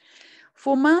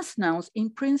 For mass nouns,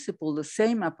 in principle, the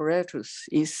same apparatus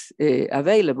is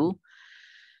available,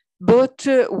 but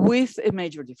with a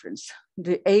major difference.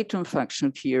 The atom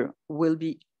function here will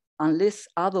be, unless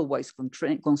otherwise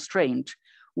constrained,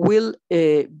 will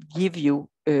give you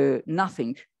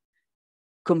nothing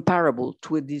comparable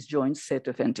to a disjoint set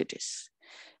of entities.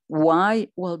 Why?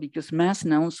 Well, because mass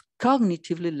nouns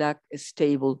cognitively lack a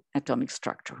stable atomic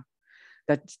structure.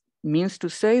 That means to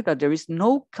say that there is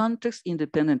no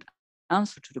context-independent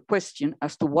answer to the question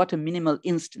as to what a minimal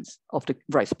instance of the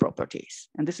Rice property is.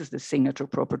 And this is the signature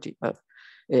property of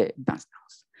mass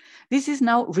nouns. This is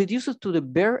now reduced to the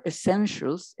bare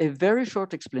essentials, a very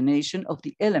short explanation of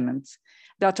the elements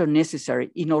that are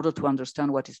necessary in order to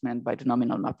understand what is meant by the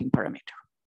nominal mapping parameter.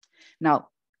 Now,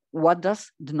 what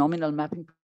does the nominal mapping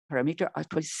parameter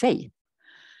actually say?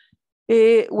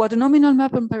 What the nominal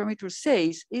mapping parameter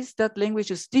says is that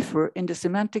languages differ in the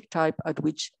semantic type at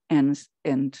which ends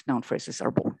and noun phrases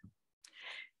are born.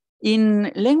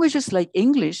 In languages like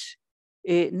English,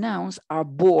 nouns are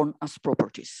born as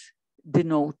properties,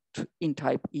 denote in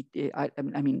type,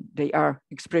 they are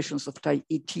expressions of type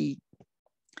ET,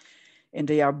 and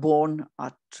they are born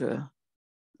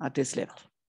at this level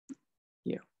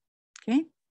here, okay?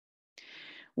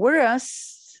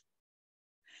 Whereas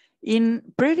in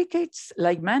predicates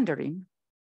like Mandarin,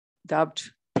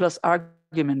 dubbed plus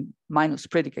argument minus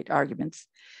predicate arguments,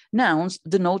 nouns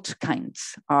denote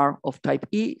kinds are of type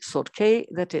E, sort K,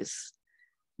 that is,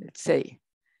 let's say,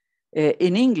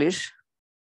 in English,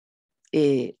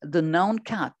 the noun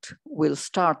cat will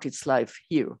start its life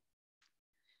here.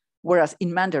 Whereas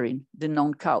in Mandarin, the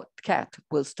noun cat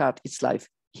will start its life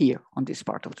here on this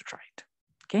part of the trait,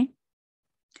 okay?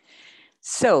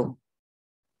 So,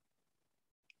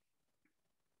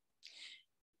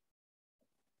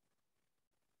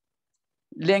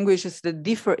 languages that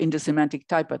differ in the semantic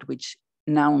type at which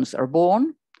nouns are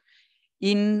born.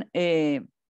 In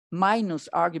minus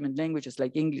argument languages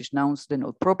like English, nouns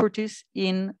denote properties.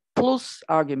 In plus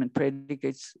argument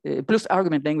predicates, plus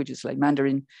argument languages like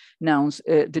Mandarin nouns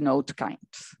denote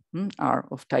kinds, are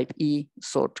of type E,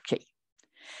 sort K.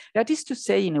 That is to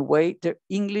say, in a way, that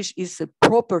English is a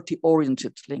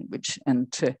property-oriented language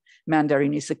and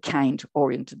Mandarin is a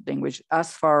kind-oriented language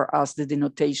as far as the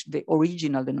denotation, the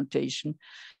original denotation,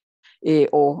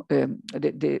 or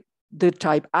the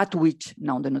type at which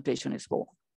noun denotation is born.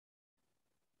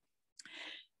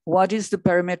 What is the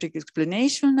parametric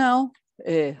explanation now?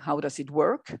 How does it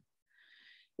work?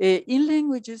 In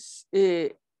languages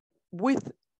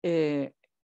with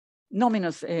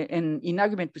nominals and in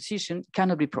argument position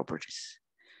cannot be properties.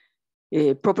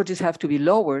 Properties have to be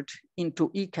lowered into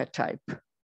ECA type,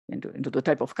 into the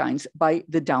type of kinds by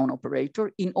the down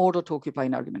operator in order to occupy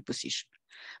an argument position.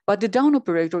 But the down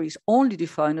operator is only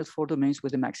defined for domains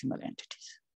with the maximal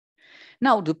entities.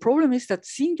 Now, the problem is that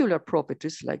singular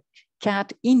properties like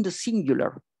cat in the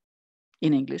singular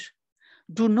in English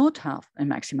do not have a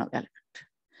maximal element.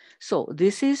 So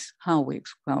this is how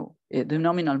the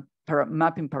nominal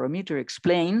mapping parameter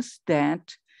explains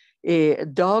that a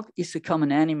dog is a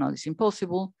common animal is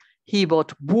impossible, he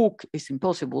bought book is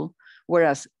impossible,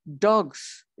 whereas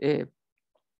dogs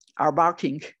are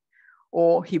barking,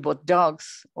 or he bought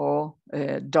dogs, or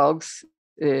dogs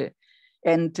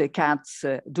and cats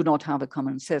do not have a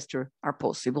common ancestor are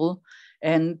possible,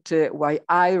 and why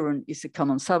iron is a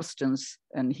common substance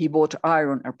and he bought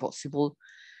iron are possible.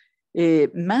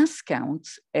 Mass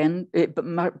counts and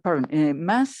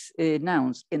mass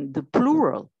nouns in the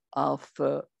plural of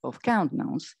count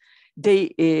nouns,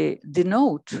 they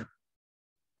denote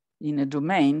in a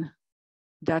domain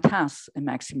that has a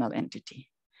maximal entity.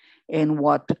 And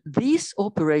what this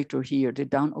operator here, the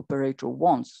down operator,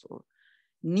 wants or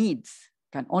needs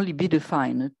can only be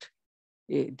defined,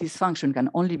 this function can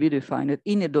only be defined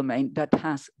in a domain that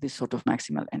has this sort of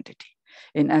maximal entity.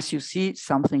 And as you see,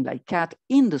 something like cat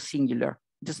in the singular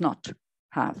does not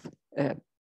have a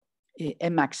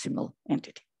maximal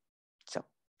entity. So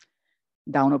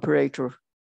down operator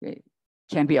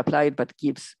can be applied, but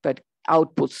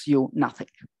outputs you nothing.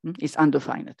 It's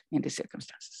undefined in these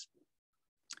circumstances.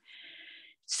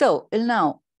 So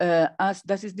now, as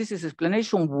this is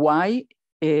explanation why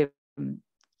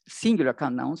singular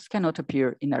count nouns cannot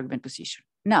appear in argument position.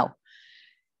 Now,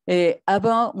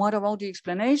 what about the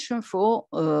explanation for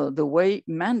the way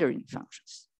Mandarin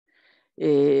functions?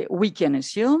 We can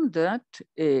assume that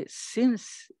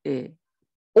since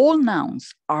all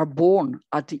nouns are born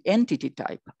at the entity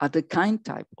type, at the kind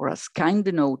type, or as kind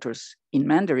denoters in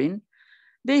Mandarin,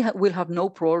 they will have no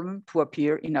problem to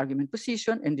appear in argument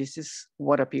position, and this is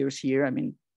what appears here. I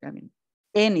mean,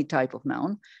 any type of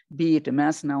noun, be it a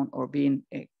mass noun or being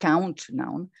a count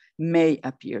noun, may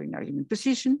appear in argument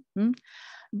position.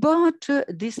 But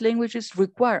these languages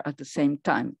require at the same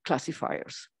time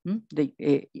classifiers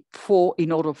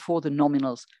in order for the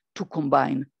nominals to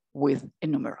combine with a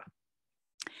numeral.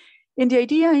 And the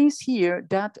idea is here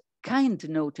that kind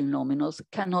denoting nominals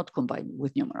cannot combine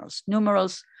with numerals.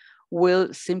 Numerals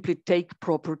will simply take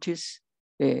properties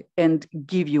and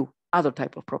give you other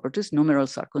type of properties.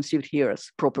 Numerals are conceived here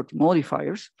as property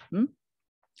modifiers.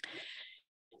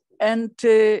 And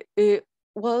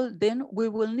well, then we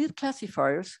will need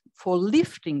classifiers for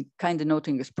lifting kind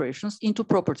denoting expressions into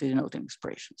property denoting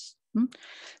expressions.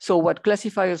 So what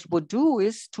classifiers would do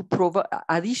is to provide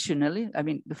additionally, I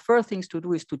mean, the first things to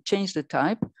do is to change the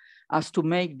type as to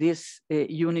make this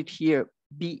unit here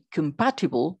be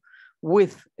compatible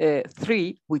with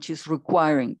 3, which is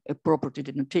requiring a property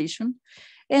denotation.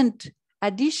 And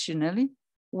additionally,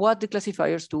 what the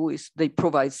classifiers do is they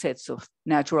provide sets of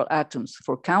natural atoms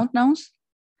for count nouns,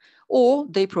 or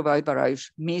they provide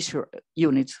various measure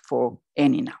units for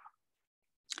any noun.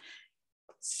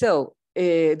 So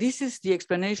this is the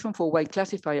explanation for why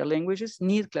classifier languages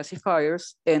need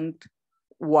classifiers and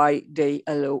why they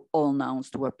allow all nouns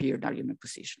to appear in argument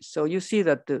positions. So you see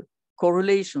that the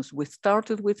correlations we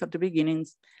started with at the beginning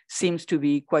seems to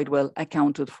be quite well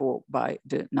accounted for by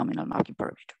the nominal marking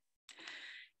parameter.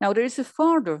 Now there is a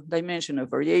further dimension of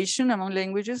variation among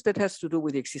languages that has to do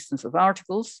with the existence of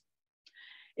articles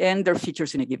and their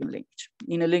features in a given language.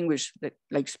 In a language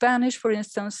like Spanish, for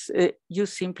instance, you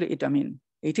simply,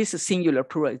 it is a singular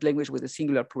plural language with a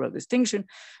singular plural distinction,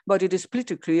 but it is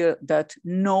pretty clear that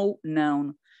no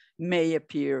noun may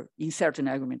appear in certain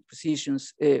argument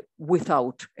positions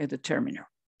without a determiner.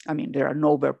 I mean, there are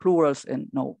no bare plurals and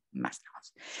no mass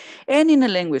nouns. And in a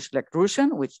language like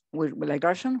Russian,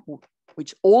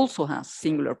 which also has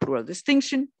singular plural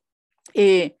distinction,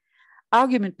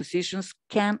 argument positions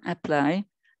can apply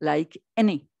like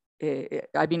any,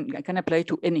 can apply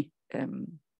to any,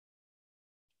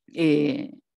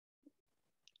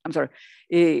 I'm sorry,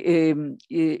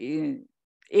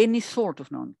 any sort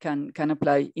of noun can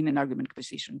apply in an argument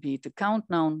position, be it a count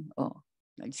noun, or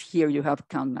here you have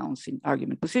count nouns in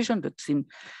argument position that seem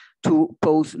to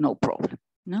pose no problem.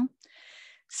 No?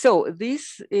 So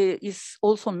this is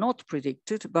also not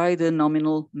predicted by the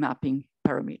nominal mapping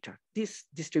parameter. These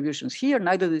distributions here,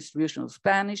 neither the distribution of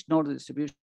Spanish nor the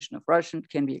distribution of Russian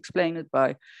can be explained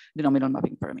by the nominal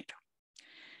mapping parameter.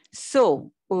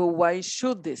 So why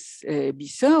should this be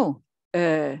so?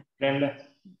 Brenda,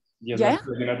 yeah,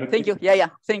 thank you. Yeah,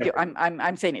 thank you.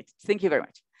 I'm saying it. Thank you very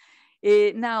much.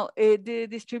 Now, the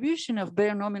distribution of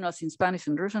bare nominals in Spanish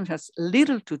and Russian has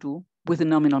little to do with the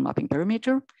nominal mapping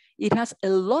parameter. It has a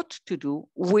lot to do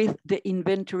with the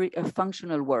inventory of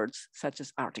functional words, such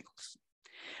as articles.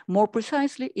 More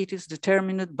precisely, it is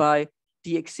determined by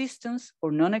the existence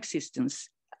or non-existence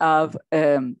of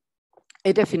an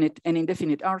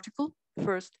indefinite article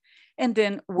first, and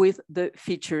then with the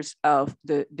features of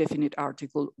the definite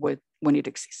article when it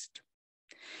exists.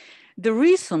 The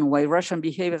reason why Russian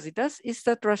behaves as it does is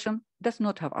that Russian does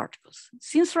not have articles.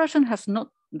 Since Russian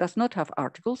does not have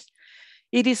articles,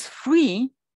 it is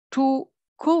free to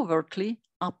covertly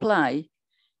apply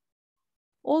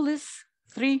all these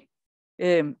three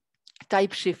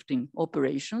type shifting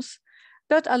operations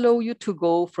that allow you to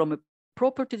go from a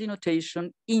property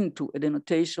denotation into a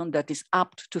denotation that is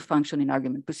apt to function in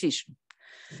argument position.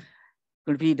 It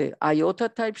will be the iota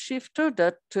type shifter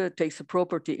that takes a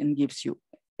property and gives you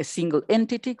a single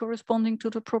entity corresponding to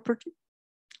the property,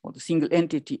 or the single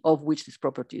entity of which this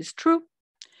property is true,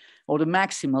 or the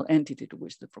maximal entity to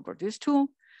which the property is true.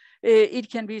 It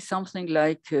can be something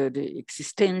like the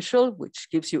existential, which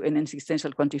gives you an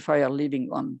existential quantifier living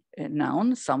on a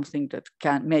noun, something that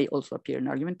may also appear in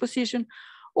argument position,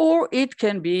 or it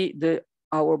can be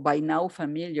our by now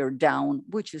familiar down,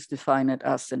 which is defined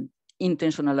as an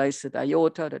intentionalized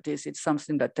iota. That is, it's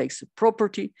something that takes a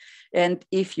property, and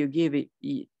if you give it,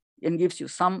 and gives you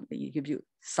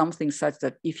something such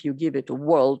that if you give it a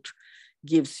world,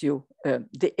 gives you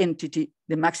the entity,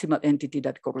 the maximal entity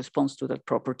that corresponds to that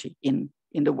property in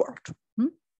the world.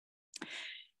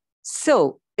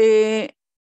 So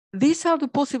these are the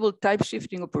possible type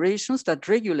shifting operations that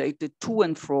regulate the to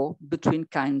and fro between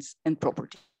kinds and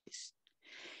properties.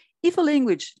 If a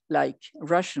language like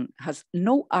Russian has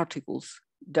no articles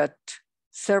that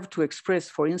serve to express,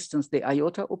 for instance, the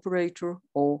iota operator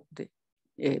or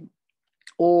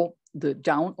the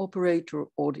down operator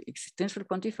or the existential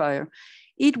quantifier,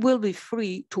 it will be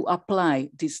free to apply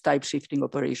these type shifting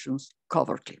operations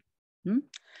covertly.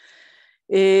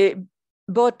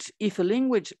 But if a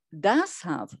language does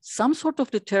have some sort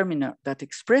of determiner that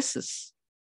expresses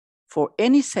for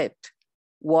any set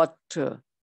what the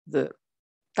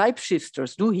type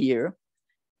shifters do here,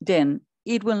 then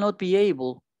it will not be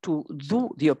able to do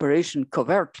the operation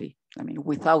covertly, I mean,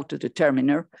 without a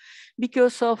determiner,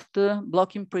 because of the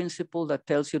blocking principle that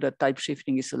tells you that type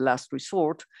shifting is a last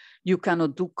resort. You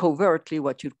cannot do covertly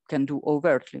what you can do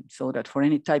overtly. So that for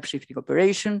any type shifting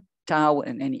operation, tau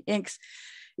and any x,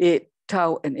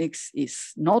 tau and x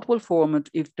is not well formed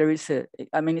if there is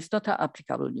it's not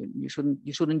applicable. You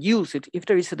shouldn't use it if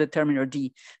there is a determiner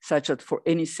D, such that for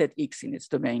any set x in its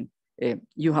domain,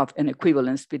 you have an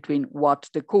equivalence between what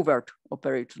the covert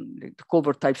operator, the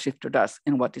covert type shifter does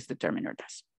and what this determiner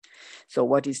does. So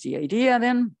what is the idea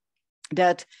then?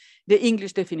 That the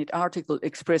English definite article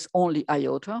express only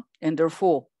iota, and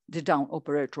therefore the down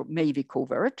operator may be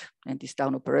covert, and this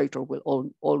down operator will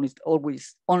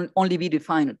only be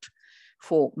defined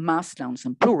for mass nouns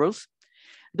and plurals.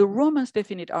 The Romance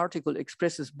definite article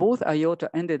expresses both iota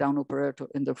and the down operator,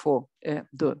 and therefore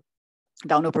the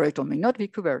down operator may not be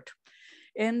covert.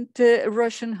 And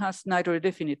Russian has neither a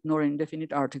definite nor an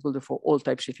indefinite article, therefore all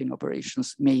type shifting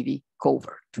operations may be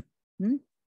covert.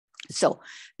 So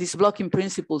this blocking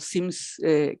principle seems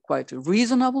quite a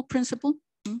reasonable principle.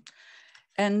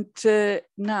 And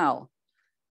now,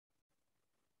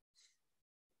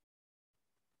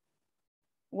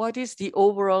 what is the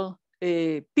overall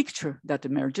picture that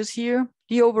emerges here?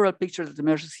 The overall picture that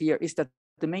emerges here is that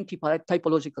the main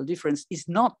typological difference is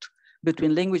not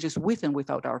between languages with and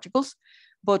without articles,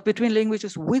 but between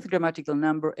languages with grammatical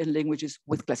number and languages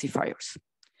with classifiers.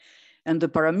 And the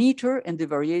parameter and the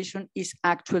variation is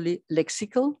actually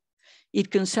lexical. It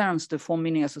concerns the form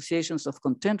meaning associations of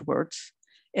content words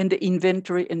and the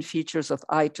inventory and features of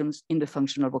items in the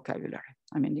functional vocabulary.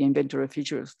 I mean, the inventory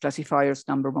features, classifiers,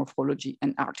 number, morphology,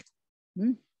 and article.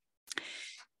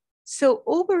 So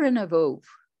over and above,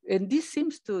 and this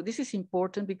is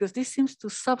important because this seems to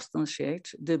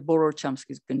substantiate the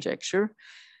Boror-Chomsky conjecture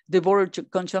The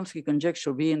Borer-Konchomsky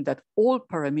conjecture being that all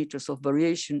parameters of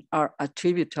variation are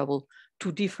attributable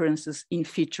to differences in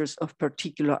features of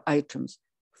particular items.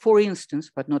 For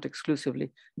instance, but not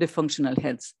exclusively, the functional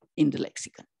heads in the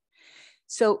lexicon.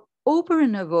 So over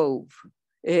and above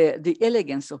the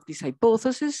elegance of this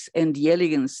hypothesis, and the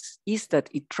elegance is that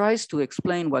it tries to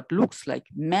explain what looks like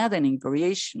maddening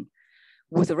variation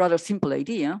with a rather simple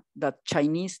idea that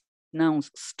Chinese nouns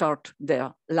start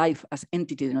their life as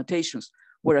entity denotations,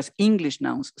 whereas English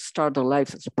nouns start their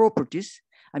lives as properties.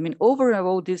 I mean, over and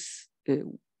above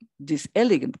this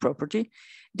elegant property,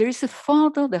 there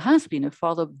has been a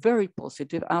further very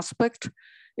positive aspect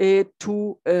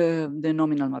to the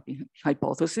nominal mapping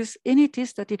hypothesis, and it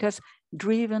is that it has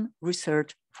driven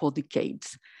research for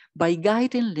decades by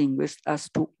guiding linguists as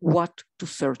to what to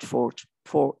search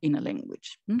for in a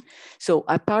language. So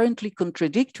apparently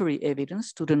contradictory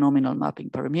evidence to the nominal mapping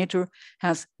parameter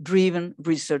has driven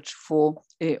research for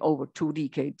over 2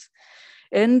 decades,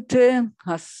 and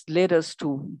has led us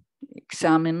to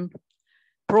examine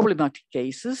problematic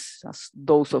cases, as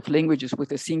those of languages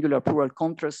with a singular plural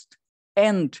contrast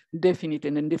and definite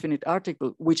and indefinite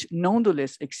article, which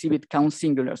nonetheless exhibit count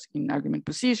singulars in argument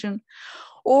position,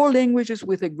 or languages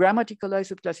with a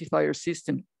grammaticalized classifier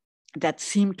system that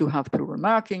seem to have plural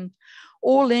marking,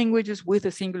 or languages with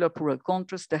a singular plural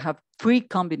contrast that have 3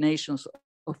 combinations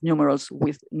of numerals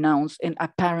with nouns and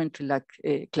apparently lack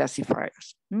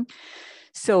classifiers.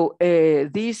 So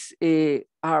these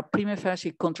are prima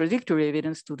facie contradictory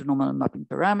evidence to the nominal mapping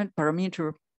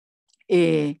parameter.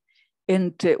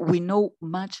 And we know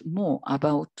much more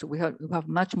about, we have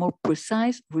much more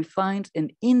precise, refined,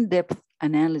 and in-depth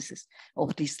analysis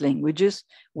of these languages.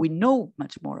 We know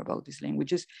much more about these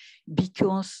languages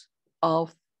because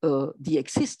of the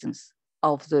existence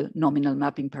of the nominal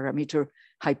mapping parameter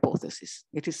hypothesis.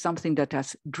 It is something that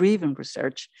has driven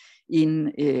research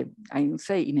in, I would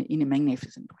say, in a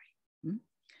magnificent way.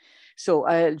 So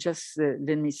I'll just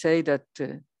let me say that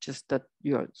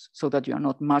so that you are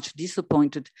not much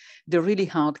disappointed. The really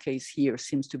hard case here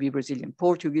seems to be Brazilian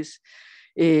Portuguese.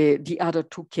 The other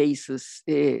 2 cases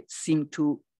seem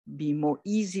to be more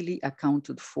easily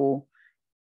accounted for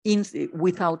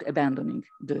without abandoning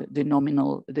the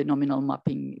nominal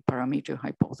mapping parameter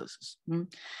hypothesis.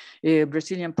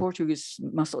 Brazilian Portuguese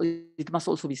must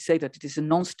also be said that it is a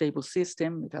non-stable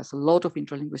system. It has a lot of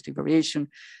intralinguistic variation.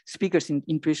 Speakers'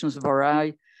 intuitions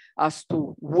vary as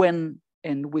to when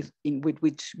and with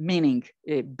which meaning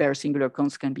bare singular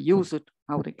counts can be used,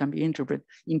 how they can be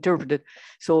interpreted.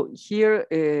 So here,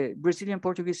 Brazilian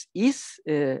Portuguese is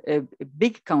a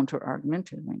big counter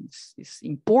argument. I mean, it's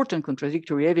important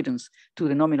contradictory evidence to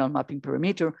the nominal mapping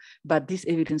parameter, but this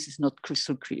evidence is not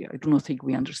crystal clear. I do not think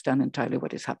we understand entirely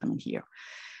what is happening here.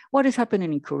 What is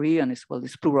happening in Korean is, well,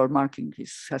 this plural marking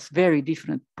has very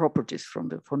different properties from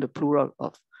the plural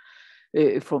of,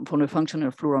 from the function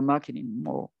of plural marking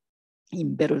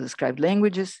in better described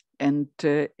languages. And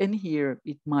here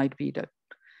it might be that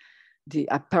the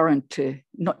apparent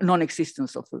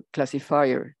non-existence of a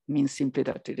classifier means simply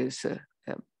that it is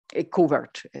a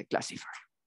covert classifier.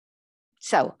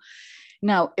 So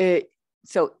now,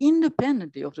 so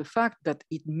independently of the fact that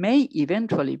it may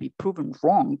eventually be proven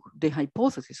wrong, the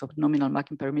hypothesis of the nominal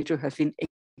mapping parameter has been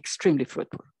extremely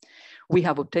fruitful. We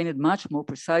have obtained much more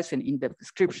precise and in-depth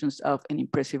descriptions of an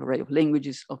impressive array of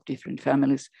languages of different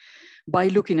families by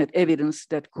looking at evidence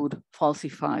that could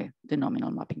falsify the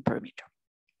nominal mapping parameter.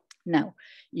 Now,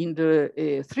 in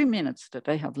the 3 minutes that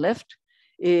I have left,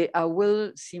 I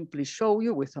will simply show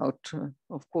you, without,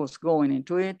 of course, going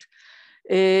into it,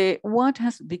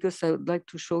 because I would like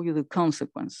to show you the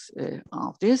consequence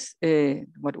of this,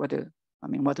 what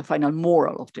the final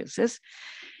moral of this is.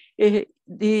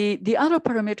 The other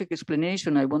parametric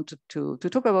explanation I wanted to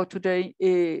talk about today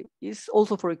is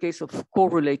also for a case of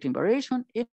correlating variation,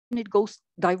 and it goes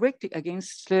directly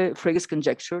against Frege's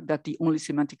conjecture that the only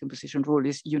semantic composition rule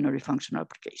is unary functional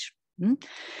application.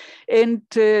 And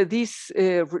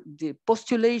the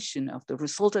postulation of the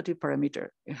resultative parameter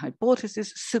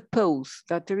hypothesis suppose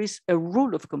that there is a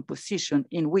rule of composition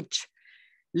in which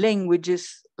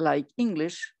languages like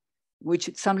English,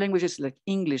 which some languages like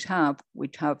English have,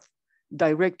 which have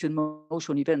directed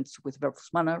motion events with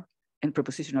verbose manner and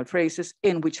prepositional phrases,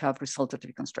 and which have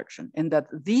resultative construction, and that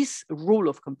this rule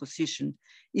of composition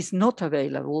is not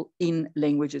available in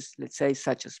languages, let's say,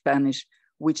 such as Spanish,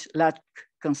 which lack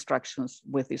constructions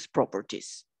with these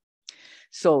properties.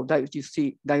 So that you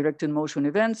see directed motion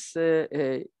events,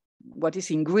 what is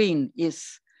in green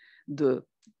is the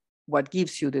what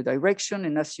gives you the direction.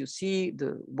 And as you see,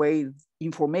 the way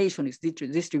information is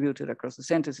distributed across the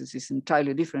sentences is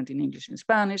entirely different in English and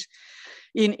Spanish.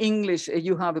 In English,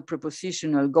 you have a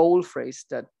prepositional goal phrase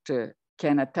that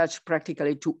can attach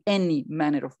practically to any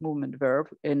manner of movement verb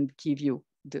and give you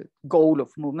the goal of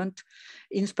movement.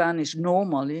 In Spanish,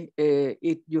 normally,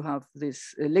 you have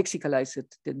this lexicalized,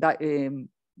 the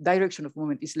direction of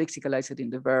movement is lexicalized in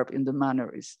the verb, and the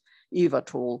manner is, if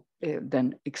at all,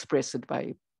 then expressed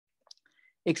by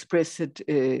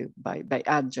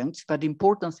adjuncts. But the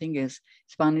important thing is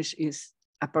Spanish is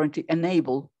apparently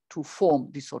unable to form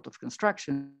this sort of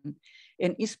construction.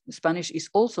 And Spanish is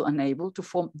also unable to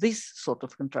form this sort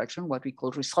of construction, what we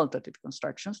call resultative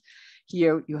constructions.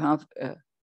 Here you have a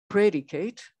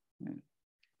predicate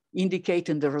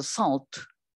indicating the result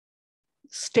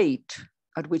state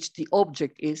at which the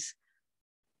object is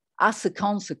as a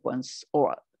consequence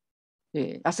or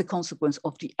as a consequence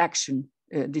of the action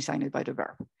designed by the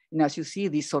verb. And as you see,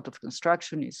 this sort of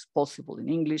construction is possible in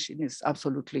English. It is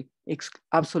absolutely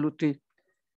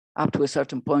up to a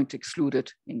certain point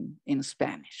excluded in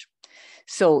Spanish.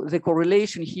 So the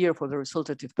correlation here for the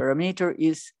resultative parameter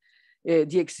is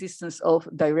the existence of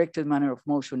directed manner of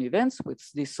motion events with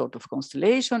this sort of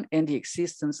constellation and the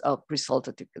existence of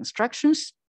resultative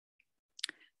constructions,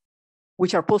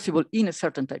 which are possible in a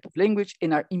certain type of language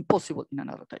and are impossible in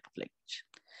another type of language.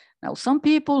 Now, some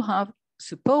people have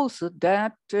supposed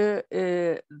that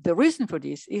the reason for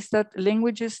this is that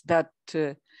languages that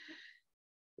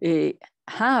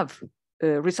have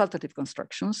resultative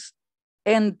constructions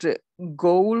and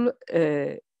goal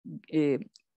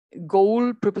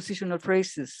prepositional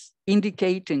phrases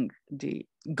indicating the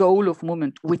goal of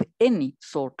movement with any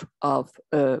sort of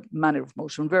manner of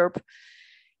motion verb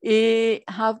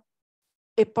have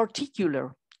a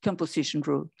particular composition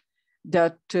rule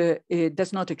that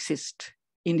does not exist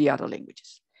in the other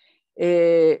languages.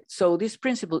 So this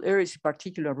principle error is a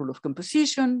particular rule of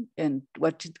composition, and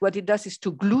what it does is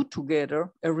to glue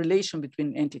together a relation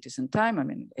between entities and time, I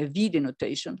mean a V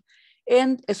denotation,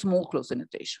 and a small clause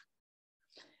denotation.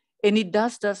 And it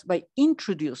does this by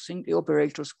introducing the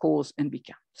operators cause and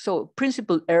become. So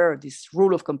principal error, this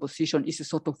rule of composition, is a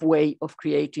sort of way of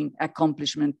creating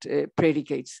accomplishment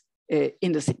predicates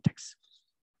in the syntax.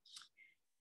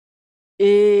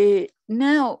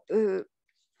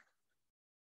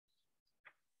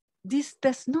 This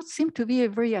does not seem to be a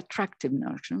very attractive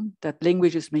notion that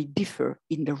languages may differ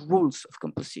in the rules of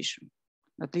composition.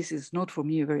 But this is not for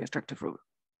me a very attractive rule.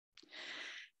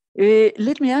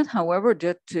 Let me add, however,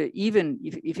 that even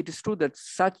if it is true that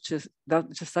such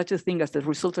a thing as the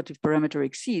resultative parameter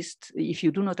exists, if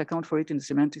you do not account for it in the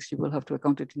semantics, you will have to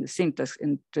account it in the syntax.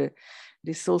 And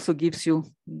this also gives you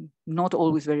not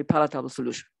always very palatable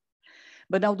solution.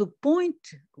 But now the point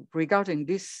regarding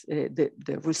this, the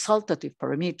resultative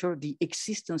parameter, the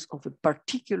existence of a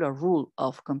particular rule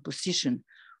of composition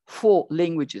for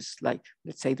languages like,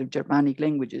 let's say, the Germanic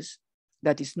languages,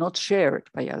 that is not shared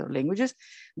by other languages,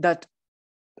 that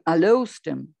allows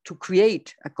them to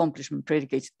create accomplishment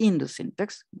predicates in the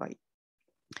syntax by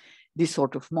this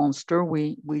sort of monster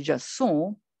we just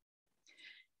saw.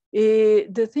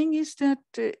 The thing is that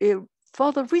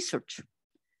further research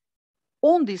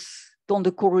on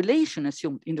the correlation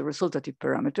assumed in the resultative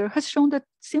parameter has shown that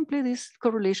simply this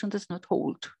correlation does not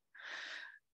hold.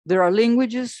 There are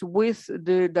languages with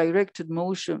the directed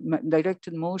motion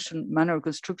manner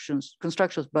constructions,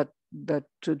 but that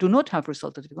do not have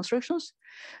resultative constructions.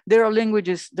 There are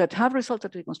languages that have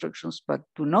resultative constructions, but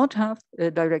do not have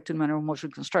directed manner of motion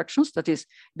constructions. That is,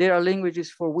 there are languages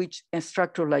for which a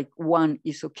structure like 1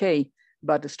 is okay,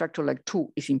 but a structure like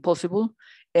 2 is impossible.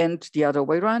 And the other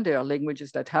way around, there are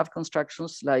languages that have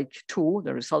constructions like 2,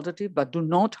 the resultative, but do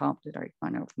not have the direct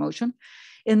manner of motion.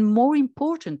 And more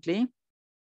importantly,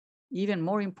 even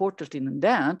more importantly than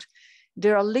that,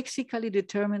 there are lexically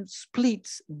determined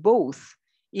splits both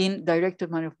in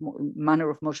directed manner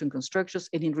of motion constructions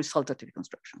and in resultative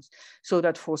constructions. So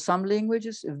that for some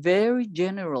languages, very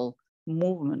general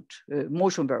movement,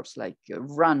 motion verbs like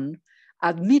run,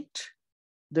 admit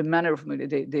the manner of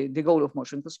the goal of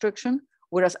motion construction,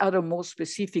 whereas other more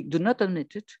specific do not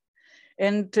admit it.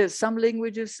 And some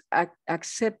languages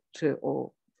accept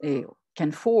or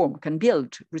can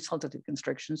build resultative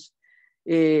constructions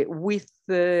with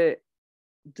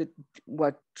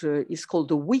what is called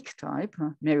the weak type,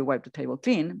 Mary wiped the table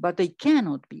clean, but they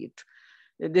cannot build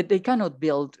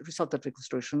resultative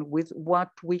construction with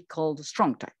what we call the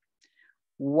strong type.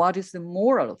 What is the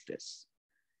moral of this?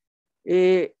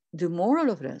 The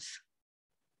moral of this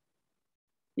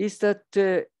is that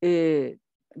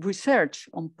research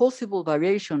on possible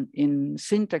variation in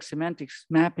syntax semantics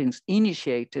mappings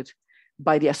initiated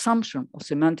by the assumption of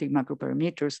semantic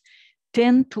macroparameters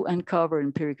tend to uncover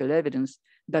empirical evidence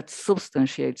that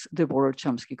substantiates the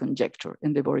Borel-Chomsky conjecture.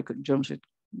 And the Borel-Chomsky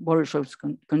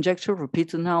conjecture,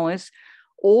 repeated now, is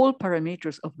all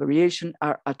parameters of variation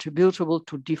are attributable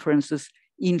to differences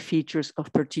in features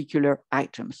of particular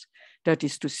items. That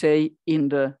is to say, in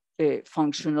the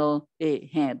functional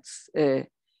heads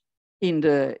in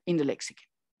the lexicon.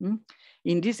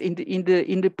 In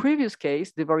the previous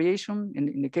case, the variation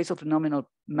in the case of the nominal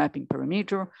mapping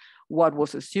parameter, what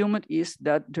was assumed is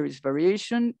that there is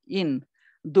variation in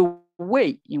the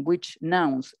way in which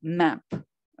nouns map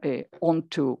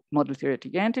onto model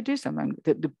theoretic entities, among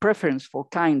the preference for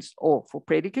kinds or for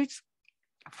predicates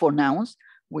for nouns,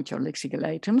 which are lexical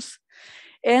items,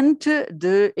 and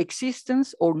the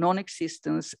existence or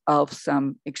non-existence of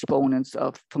some exponents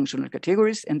of functional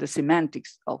categories and the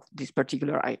semantics of these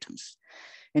particular items.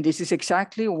 And this is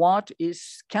exactly what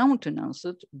is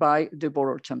countenanced by the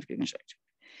Borel-Chomsky conjecture.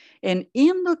 And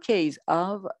in the case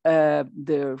of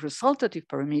the resultative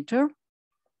parameter,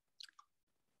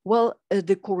 well,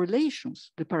 the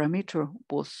correlations the parameter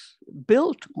was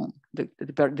built on, the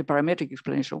parametric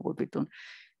explanation was built on,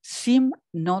 seem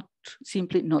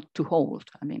simply not to hold.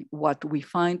 I mean, what we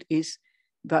find is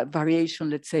that variation,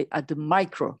 let's say, at the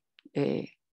micro level,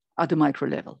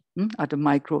 at the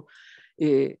micro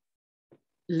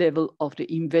level of the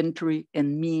inventory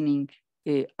and meaning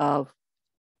of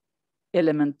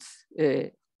elements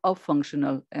of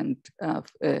functional and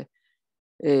of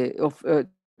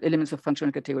elements of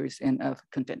functional categories and of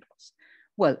contentables.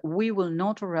 Well, we will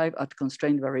not arrive at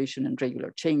constrained variation and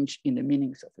regular change in the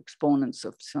meanings of exponents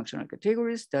of functional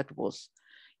categories. That was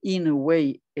in a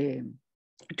way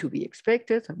to be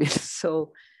expected. I mean,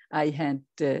 so I had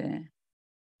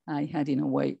in a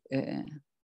way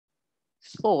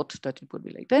thought that it would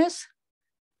be like this.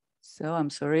 So I'm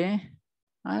sorry,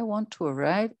 I want to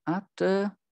arrive at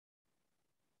the,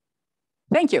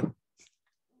 thank you.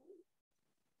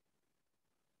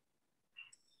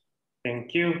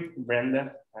 Thank you,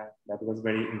 Brenda. That was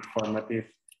very informative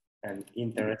and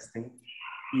interesting.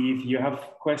 If you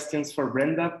have questions for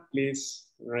Brenda, please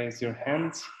raise your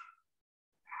hands.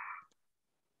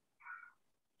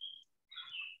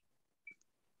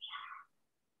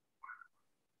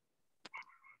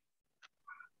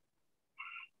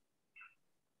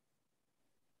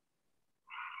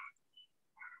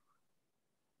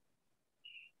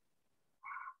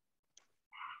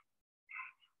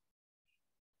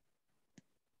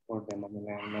 For the moment,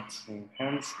 I'm not seeing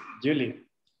hands. Julie.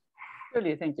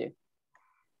 Julie, thank you.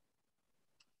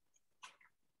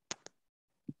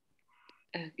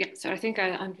 Yeah, so I think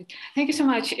I'm. Thank you so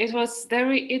much. It was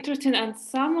very interesting, and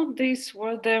some of these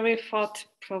were very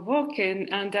thought-provoking.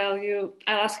 And I'll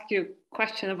ask you a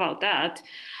question about that.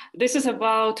 This is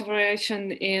about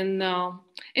variation in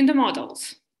the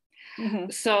models. Mm-hmm.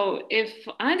 So, if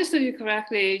I understood you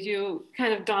correctly, you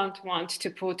kind of don't want to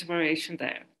put variation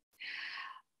there.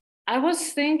 I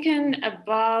was thinking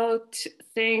about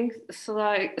things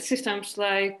like systems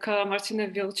like Martina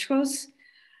Vilchko's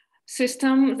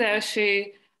system, that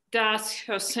she does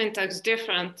her syntax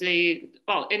differently.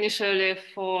 Well, initially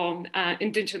for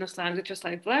indigenous languages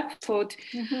like Blackfoot,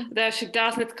 mm-hmm. that she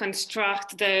doesn't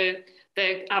construct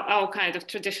our kind of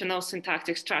traditional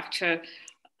syntactic structure,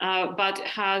 but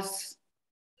has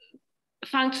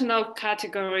functional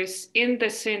categories in the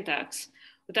syntax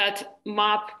that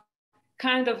map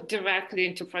kind of directly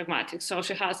into pragmatics. So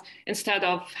she has, instead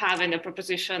of having a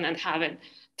preposition and having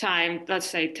time, let's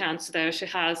say tense there, she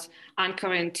has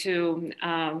anchoring to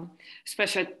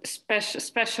special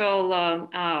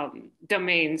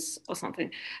domains or something.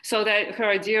 So that her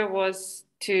idea was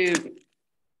to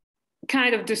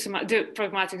kind of do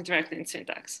pragmatic directly in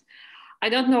syntax. I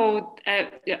don't know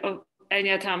any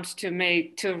attempts to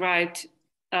write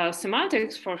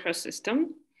semantics for her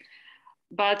system,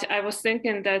 but I was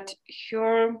thinking that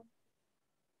her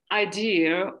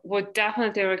idea would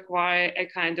definitely require a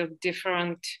kind of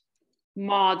different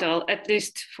model, at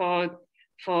least for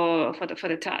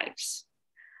the types.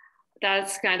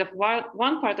 That's kind of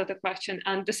one part of the question.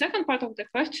 And the second part of the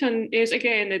question is,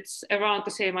 again, it's around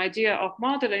the same idea of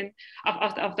modeling,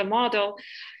 of the model.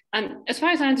 And as far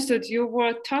as I understood, you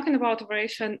were talking about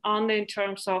variation only in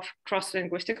terms of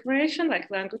cross-linguistic variation, like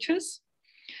languages.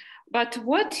 But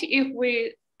what if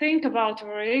we think about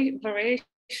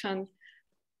variation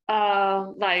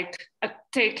like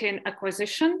taking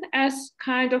acquisition as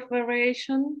kind of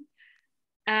variation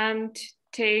and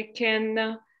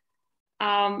taking,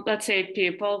 let's say,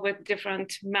 people with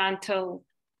different mental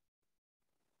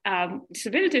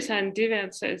disabilities and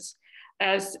deviances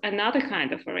as another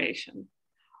kind of variation,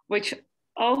 which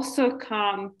also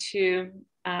come to,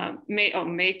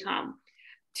 may come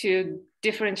to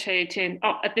differentiating,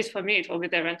 or at least for me, it will be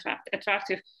very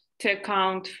attractive to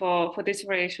account for these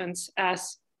variations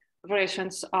as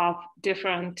variations of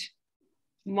different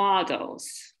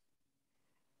models.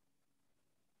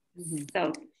 Mm-hmm.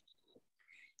 So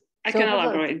I can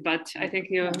elaborate, but I think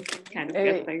you kind of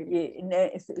get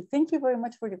the... Thank you very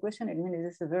much for the question. I mean,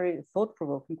 this is a very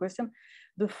thought-provoking question.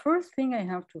 The first thing I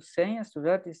have to say as to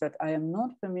that is that I am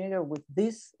not familiar with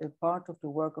this part of the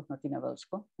work of Martina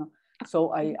Velsko. No?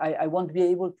 So I won't be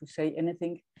able to say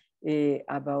anything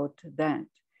about that.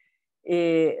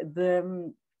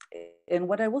 And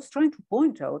what I was trying to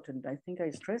point out, and I think I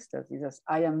stressed that, is that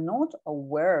I am not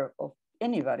aware of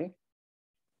anybody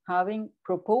having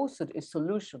proposed a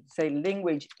solution, say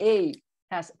language A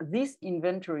has this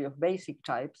inventory of basic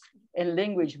types and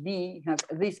language B has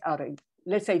this other.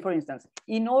 Let's say, for instance,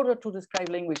 in order to describe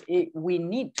language A, we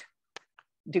need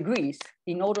degrees.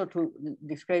 In order to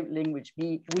describe language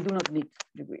B, we do not need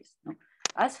degrees. No?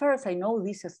 As far as I know,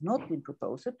 this has not been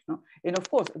proposed. No? And of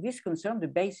course, this concerns the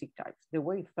basic types, the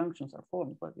way functions are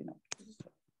formed, but you know.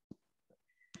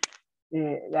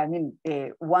 I mean,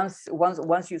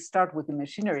 once you start with the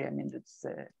machinery, I mean, it's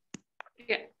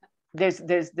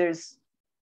there's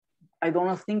I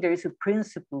don't think there is a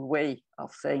principled way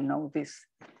of saying no,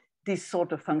 this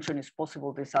sort of function is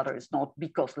possible, this other is not,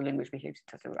 because the language behaves,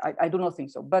 etc. I do not think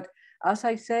so. But as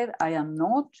I said, I'm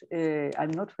not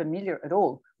familiar at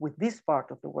all with this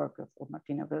part of the work of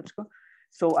Martina Velsko,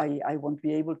 so I won't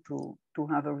be able to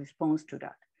have a response to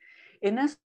that. And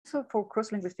as for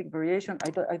cross-linguistic variation, I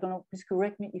don't know. Please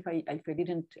correct me if I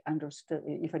didn't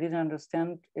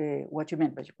understand what you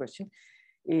meant by your question,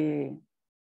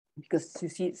 because you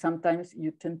see sometimes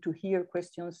you tend to hear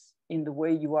questions in the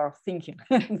way you are thinking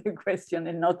the question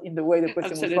and not in the way the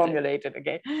question was formulated.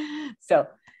 Okay, so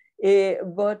I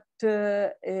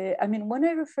mean, when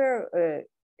I refer,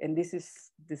 and this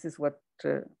is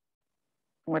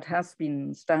what has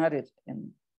been started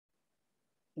and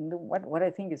what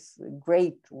I think is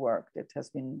great work that has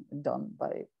been done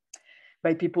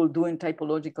by people doing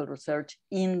typological research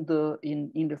in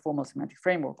the formal semantic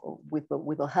framework, or with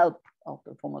the help of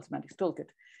the formal semantics toolkit.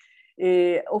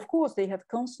 Of course, they have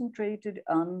concentrated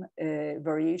on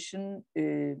variation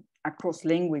across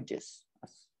languages,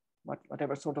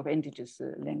 whatever sort of entities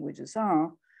languages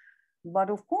are. But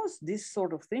of course, this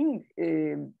sort of thing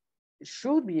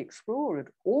should be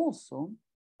explored also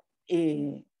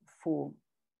for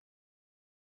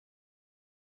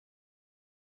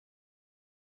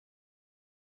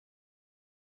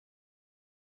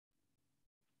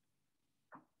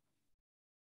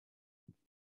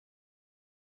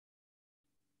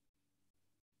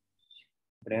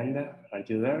Brenda, are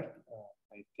you there?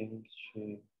 I think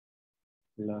she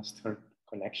lost her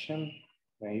connection,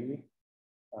 maybe.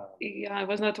 Yeah, I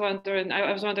was not wondering.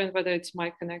 I was wondering whether it's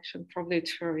my connection. Probably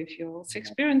it's her if you're also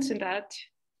experiencing that.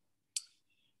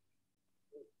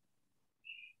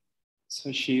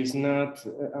 So she is not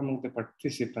among the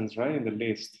participants, right, in the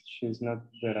list. She's not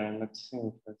there. I'm not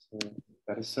seeing if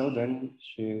that is so. Then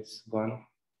she is gone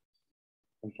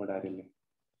temporarily.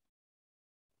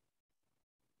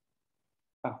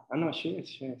 No, she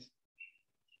is.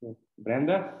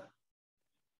 Brenda,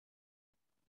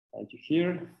 are you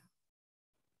here?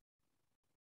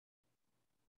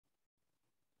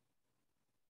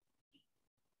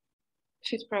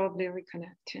 She's probably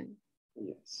reconnecting.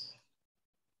 Yes.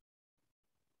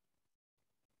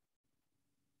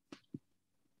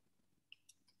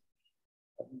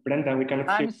 Brenda, we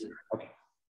cannot hear you. Okay.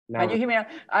 Can you hear me?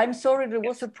 I'm sorry, there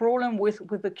was a problem with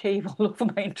the cable of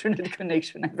my internet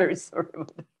connection. I'm very sorry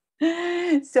about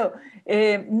that. So,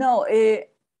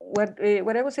 what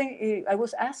I was saying, I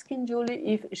was asking Julie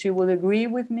if she would agree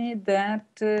with me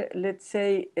that, let's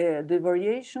say, the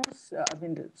variations, I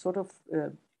mean, the sort of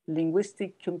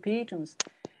linguistic competence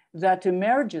that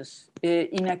emerges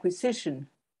in acquisition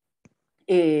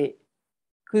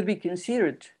could be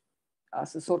considered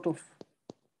as a sort of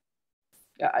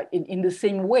in the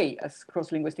same way as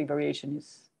cross-linguistic variation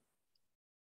is?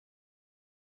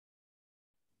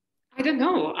 I don't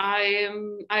know.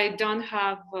 I don't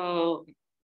have a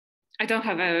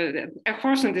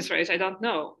horse in this race. I don't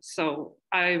know. So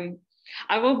I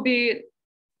will be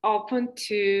open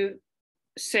to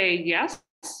say yes,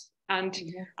 and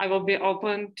I will be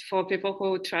open for people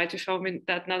who try to show me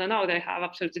that no, they have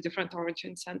absolutely different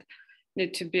origins and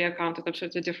need to be accounted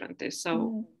absolutely differently.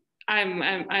 So I'm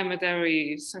a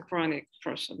very synchronic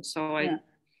person. So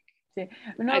See,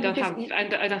 no, I don't have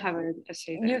a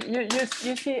say there.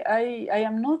 You see,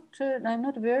 I'm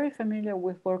not very familiar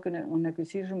with work on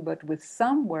acquisition, but with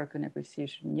some work on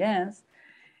acquisition, yes.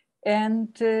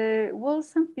 And well,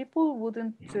 some people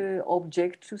wouldn't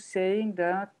object to saying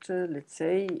that, let's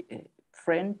say,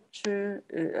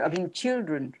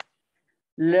 children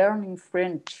learning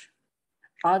French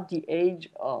at the age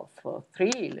of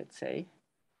 3, let's say,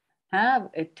 have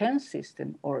a tense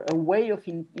system or a way of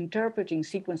interpreting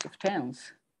sequence of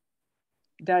tense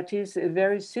that is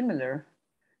very similar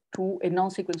to a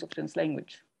non-sequence of tense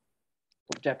language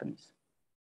of Japanese.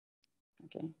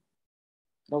 Okay,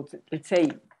 so let's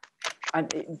say, and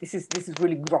this is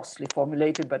really grossly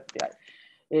formulated, but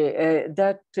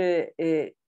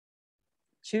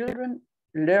children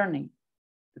learning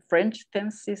the French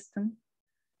tense system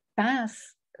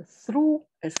pass through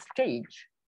a stage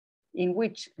in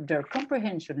which their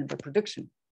comprehension and their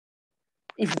prediction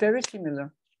is very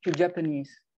similar to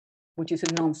Japanese, which is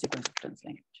a non-sequence of tense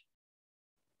language.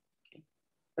 Okay.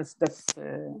 That's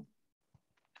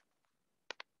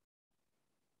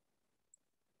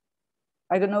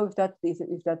I don't know if that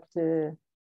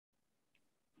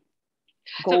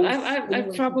so I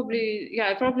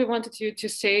probably wanted you to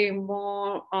say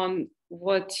more on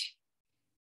what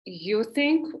you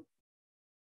think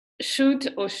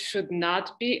should or should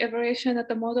not be a variation at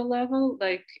the model level,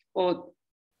 like, or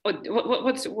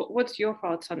what's your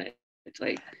thoughts on it?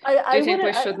 Like, do you think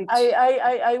we shouldn't?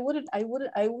 I wouldn't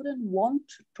want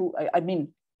to. I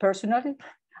mean, personally,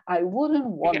 I wouldn't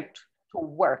want to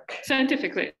work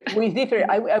scientifically with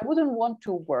different. I wouldn't want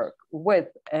to work with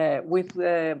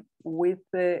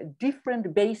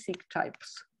different basic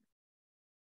types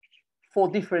for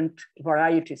different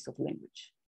varieties of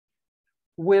language.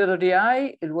 Whether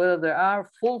there are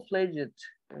full-fledged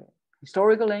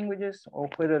historical languages, or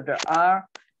whether there are,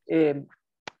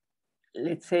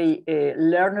 let's say,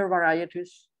 learner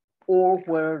varieties, or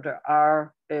where there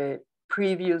are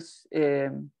previous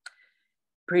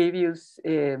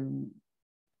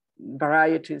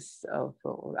varieties of,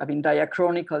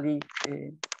 diachronically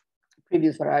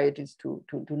previous varieties to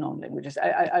known languages.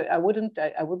 I wouldn't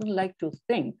like to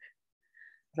think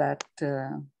that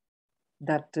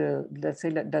let's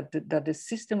say that the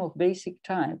system of basic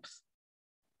types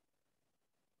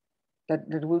that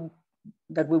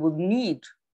we would need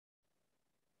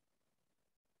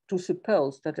to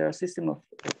suppose that there are a system of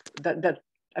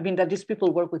that these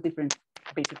people work with different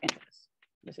basic entities.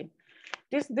 You see,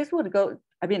 this would go.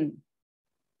 I mean,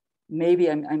 maybe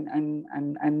I'm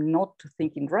not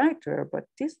thinking right there, but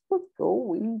this would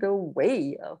go in the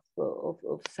way of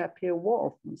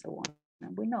Sapir-Whorf and so on.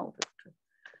 And we know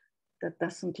that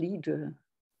doesn't lead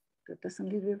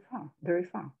very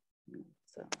far.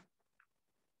 So,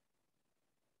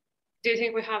 do you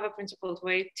think we have a principled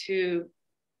way to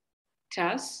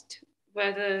test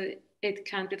whether it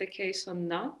can be the case or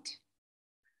not?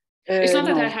 It's not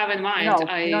that I have in mind.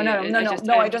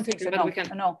 No, I don't think so.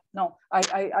 No.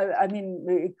 I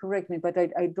mean, correct me, but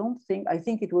I don't think. I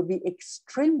think it would be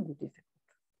extremely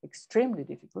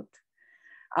difficult.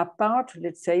 Apart,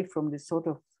 let's say, from this sort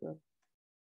of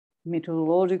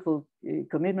methodological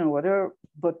commitment, whatever,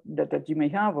 but that you may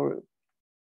have, or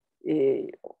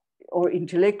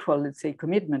intellectual, let's say,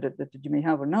 commitment that you may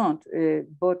have or not.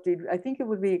 But I think it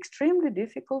would be extremely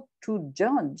difficult to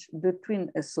judge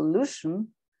between a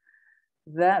solution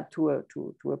that to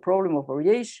a problem of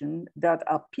variation that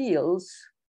appeals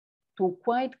to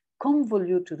quite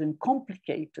convoluted and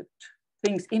complicated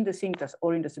things in the syntax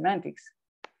or in the semantics,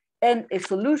 and a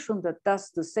solution that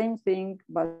does the same thing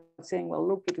by saying, well,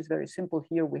 look, it is very simple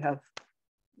here. We have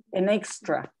an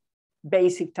extra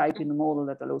basic type in the model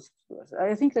that allows us.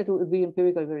 I think that it would be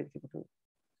empirically very difficult to do.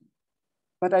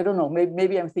 But I don't know,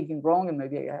 maybe I'm thinking wrong, and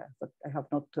maybe I have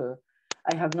not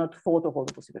thought of all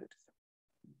the possibilities.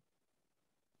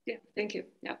 Yeah, thank you.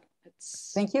 Yeah,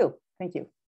 Thank you.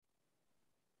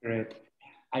 Great.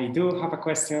 I do have a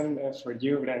question for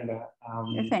you, Brenda.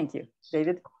 Thank you,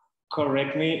 David.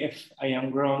 Correct me if I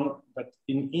am wrong, but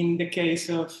in the case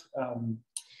of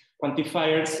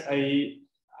quantifiers,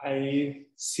 I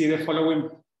see the following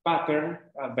pattern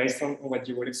based on what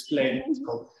you were explaining.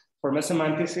 So formal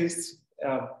semanticists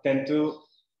tend to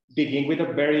begin with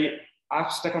a very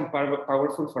abstract and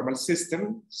powerful formal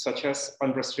system, such as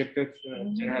unrestricted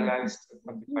generalized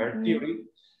quantifier theory.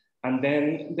 And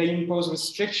then they impose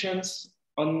restrictions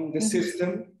on the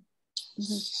system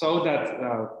so that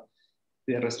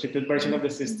the restricted version of the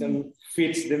system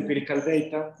fits the empirical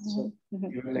data, so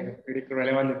like a pretty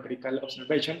relevant empirical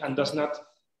observation, and does not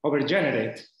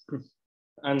overgenerate.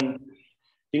 And I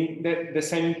think that the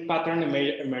same pattern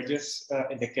emerges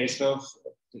in the case of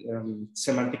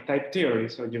semantic type theory.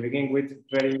 So you begin with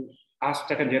very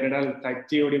abstract and general type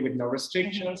theory with no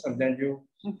restrictions, and then you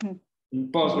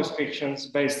impose restrictions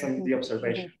based on the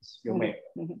observations you make.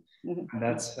 And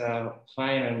that's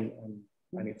fine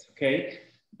and it's okay.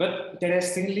 But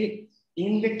interestingly,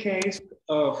 in the case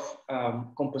of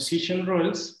composition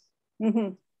rules,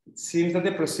 it seems that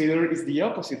the procedure is the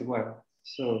opposite one.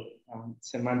 So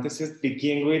semanticists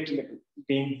begin with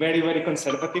being very, very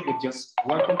conservative with just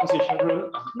one composition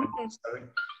rule.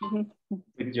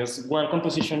 With just one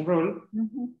composition rule.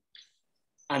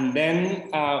 And then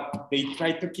they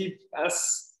try to keep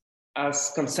as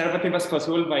conservative as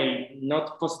possible by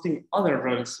not posting other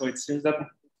rules. So it seems that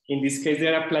in this case,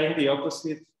 they're applying the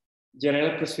opposite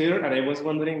general procedure. And I was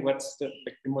wondering what's the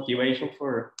motivation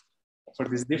for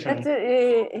this difference.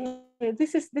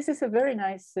 This is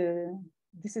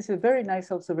a very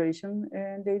nice observation,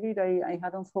 David. I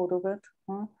hadn't thought of it.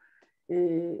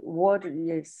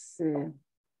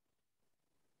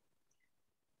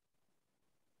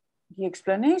 The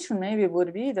explanation maybe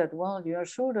would be that, well, you are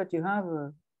sure that you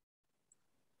have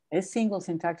a single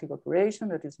syntactic operation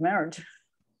that is merged,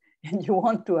 and you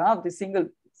want to have the single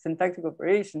syntactic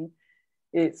operation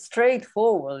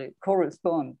straightforwardly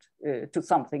correspond to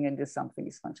something, and this something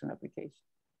is function application.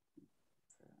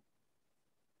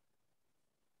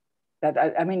 That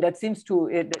I mean, that seems to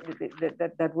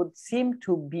that would seem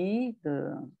to be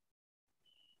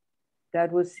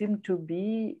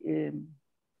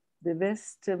the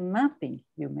best mapping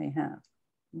you may have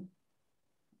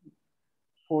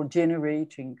for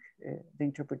generating the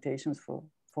interpretations for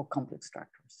complex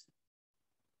structures.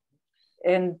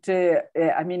 And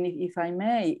I mean, if I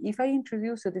may, if I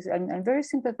introduce this, I'm very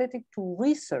sympathetic to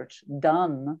research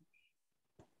done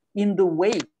in the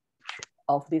wake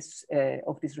of this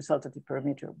resultative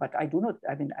parameter, but I do not.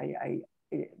 I mean,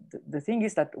 the thing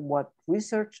is that what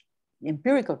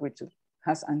empirical research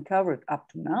has uncovered up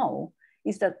to now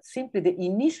is that simply the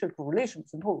initial correlation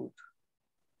doesn't hold.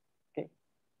 Okay,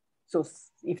 so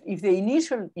if the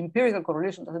initial empirical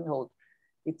correlation doesn't hold,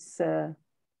 it's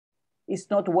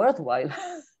not worthwhile.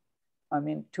 I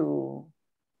mean, to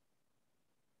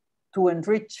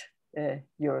enrich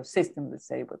your system, let's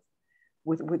say, but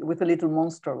with a little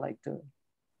monster like the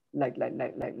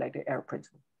air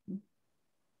principle.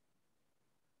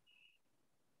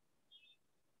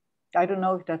 I don't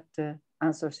know if that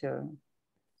answers your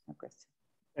question.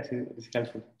 Yes, it's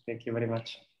helpful. Thank you very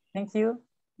much. Thank you.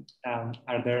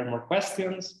 Are there more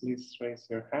questions? Please raise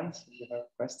your hands if you have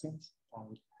questions.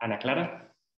 Ana Clara.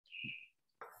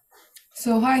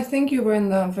 So hi, thank you,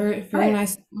 Brenda. Very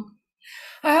nice.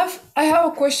 I have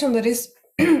a question that is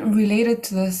related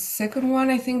to the second one.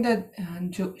 I think that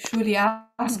Julie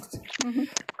asked.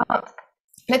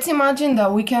 Let's imagine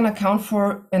that we can account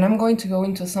for, and I'm going to go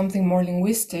into something more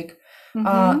linguistic.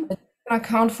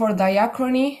 Account for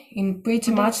diachrony in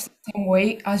pretty much the same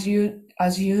way as you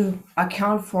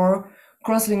account for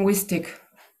cross-linguistic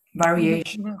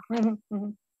variation.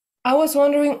 I was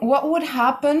wondering what would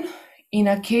happen in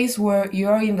a case where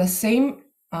you're in the same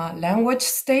language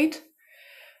state,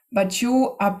 but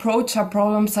you approach a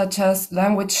problem such as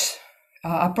language,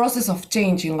 a process of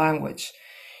change in language,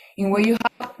 in where you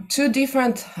have two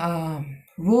different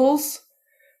rules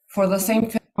for the same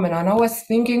phenomenon. And I was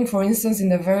thinking, for instance, in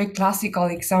the very classical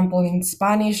example in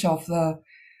Spanish of the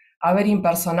haber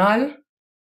impersonal,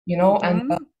 you know, and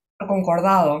the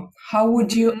concordado. How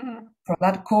would you, for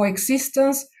that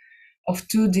coexistence of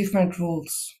two different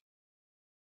rules?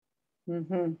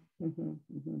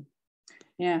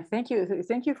 Yeah, thank you.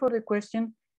 Thank you for the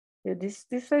question. This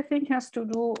I think has to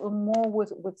do more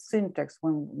with syntax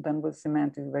than with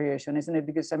semantic variation, isn't it?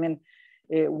 Because I mean,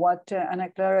 what Ana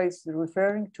Clara is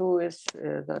referring to is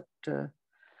that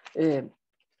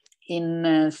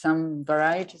in some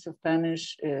varieties of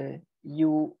Spanish, in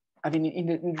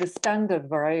the standard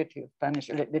variety of Spanish,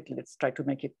 let's try to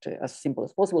make it as simple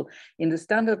as possible. In the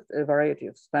standard variety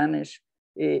of Spanish,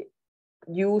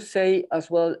 you say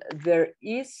as well, there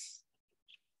is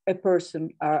a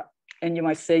person, and you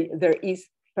might say there is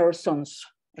persons,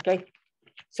 okay?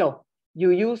 So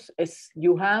you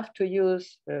have to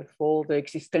use for the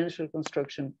existential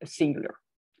construction a singular.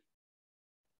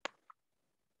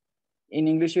 In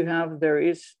English, you have there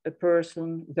is a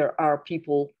person, there are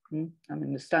people. I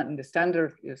mean, the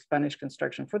standard Spanish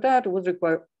construction for that would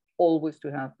require always to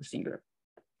have a singular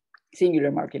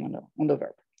marking on the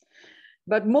verb.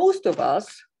 But most of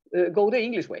us go the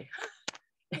English way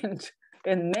and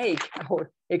make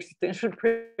our existential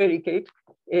predicate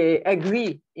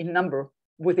agree in number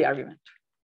with the argument,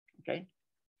 okay?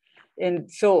 And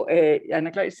so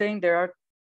Ana Clara is saying there are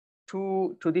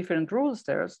two different rules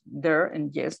there,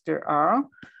 and yes, there are.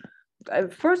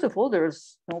 First of all,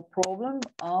 there's no problem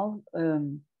of,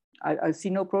 I see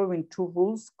no problem in two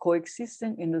rules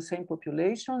coexisting in the same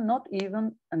population, not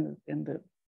even in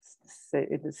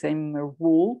the same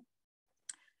rule.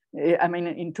 I mean,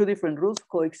 in two different rules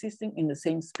coexisting in the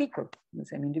same speaker, the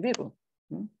same individual.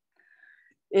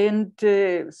 And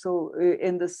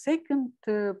and the second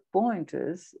point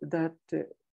is that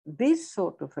this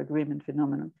sort of agreement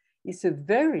phenomenon is a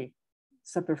very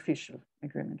superficial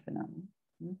agreement phenomenon.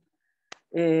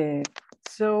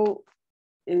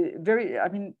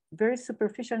 Very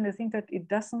superficial, and I think that it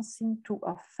doesn't seem to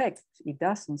affect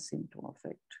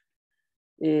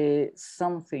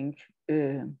something,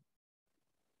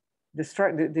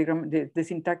 the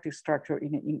syntactic structure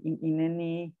in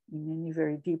any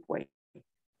very deep way.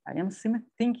 I am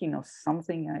thinking of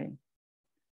something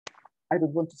I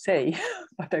don't want to say,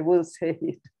 but I will say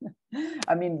it.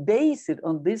 I mean, based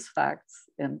on these facts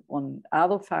and on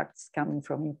other facts coming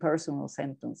from impersonal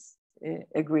sentence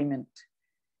agreement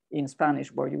in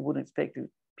Spanish, where you wouldn't expect it,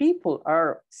 people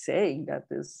are saying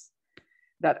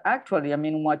that actually, I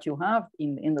mean, what you have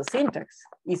in the syntax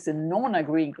is a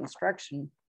non-agreeing construction,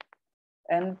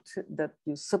 and that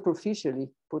you superficially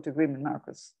put agreement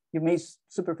markers. You may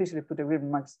superficially put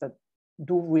agreement markers that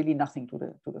do really nothing to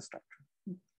the structure.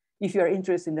 If you are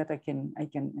interested in that, I can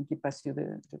pass you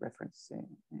the reference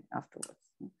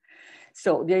afterwards.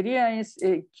 So the idea is,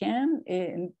 can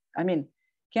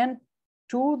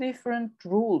two different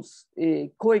rules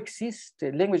coexist?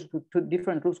 Language with two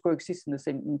different rules coexist in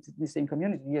the same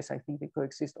community? Yes, I think they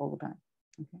coexist all the time.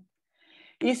 Okay.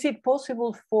 Is it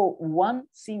possible for one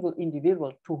single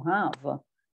individual to have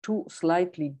two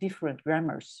slightly different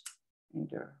grammars in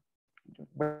their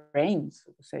brains,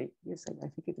 so to say? Yes, I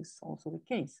think it is also the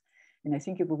case. And I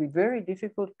think it will be very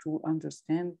difficult to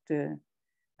understand the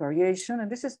variation.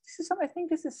 And this is I think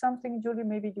this is something, Julie,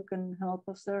 maybe you can help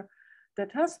us there,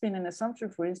 that has been an assumption,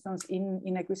 for instance,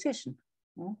 in acquisition.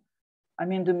 I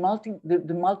mean, the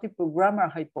multiple grammar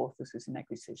hypothesis in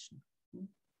acquisition.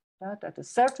 That at a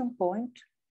certain point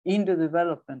in the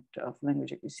development of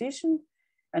language acquisition,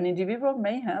 an individual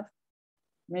may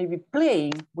be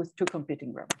playing with two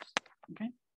competing grammars.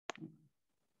 Okay.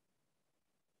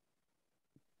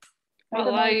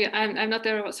 Well, I'm not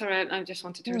there. Sorry, I just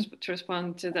wanted to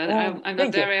respond to that. I'm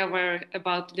not very aware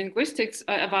about linguistics,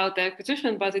 about the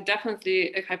acquisition, but it's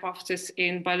definitely a hypothesis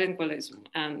in bilingualism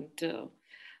and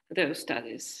those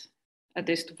studies. At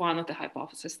least one of the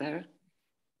hypotheses there.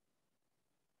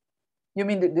 You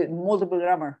mean the multiple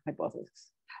grammar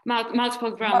hypothesis?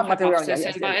 Multiple grammar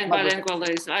hypothesis in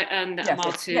bilingualism and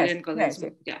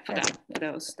multilingualism. Yeah, for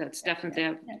those, that's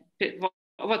definitely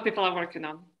what people are working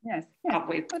on. Yes.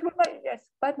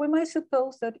 But we might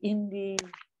suppose that in the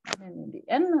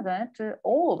end of that,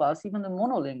 all of us, even the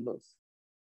monolinguals,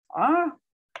 are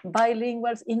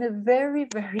bilinguals in a very,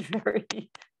 very, very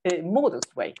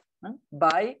modest way,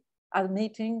 by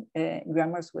admitting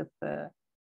grammars with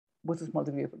this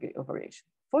multi-degree of variation.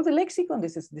 For the lexicon,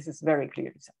 this is very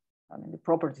clear. I mean, the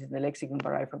properties in the lexicon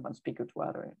vary from one speaker to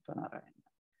another,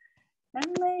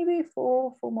 and maybe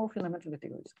for more fundamental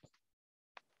categories.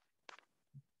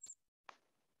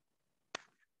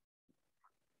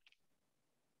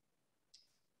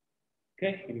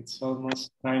 Okay, it's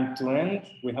almost time to end.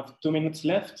 We have 2 minutes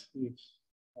left. If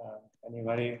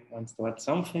anybody wants to add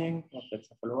something, or there's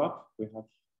a follow-up, we have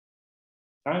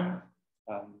time.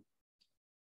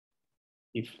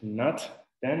 If not,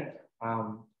 then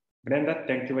Brenda,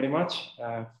 thank you very much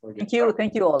for your talk.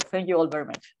 Thank you all very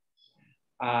much.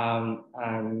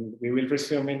 And we will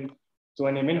resume in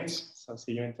 20 minutes. So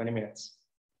see you in 20 minutes.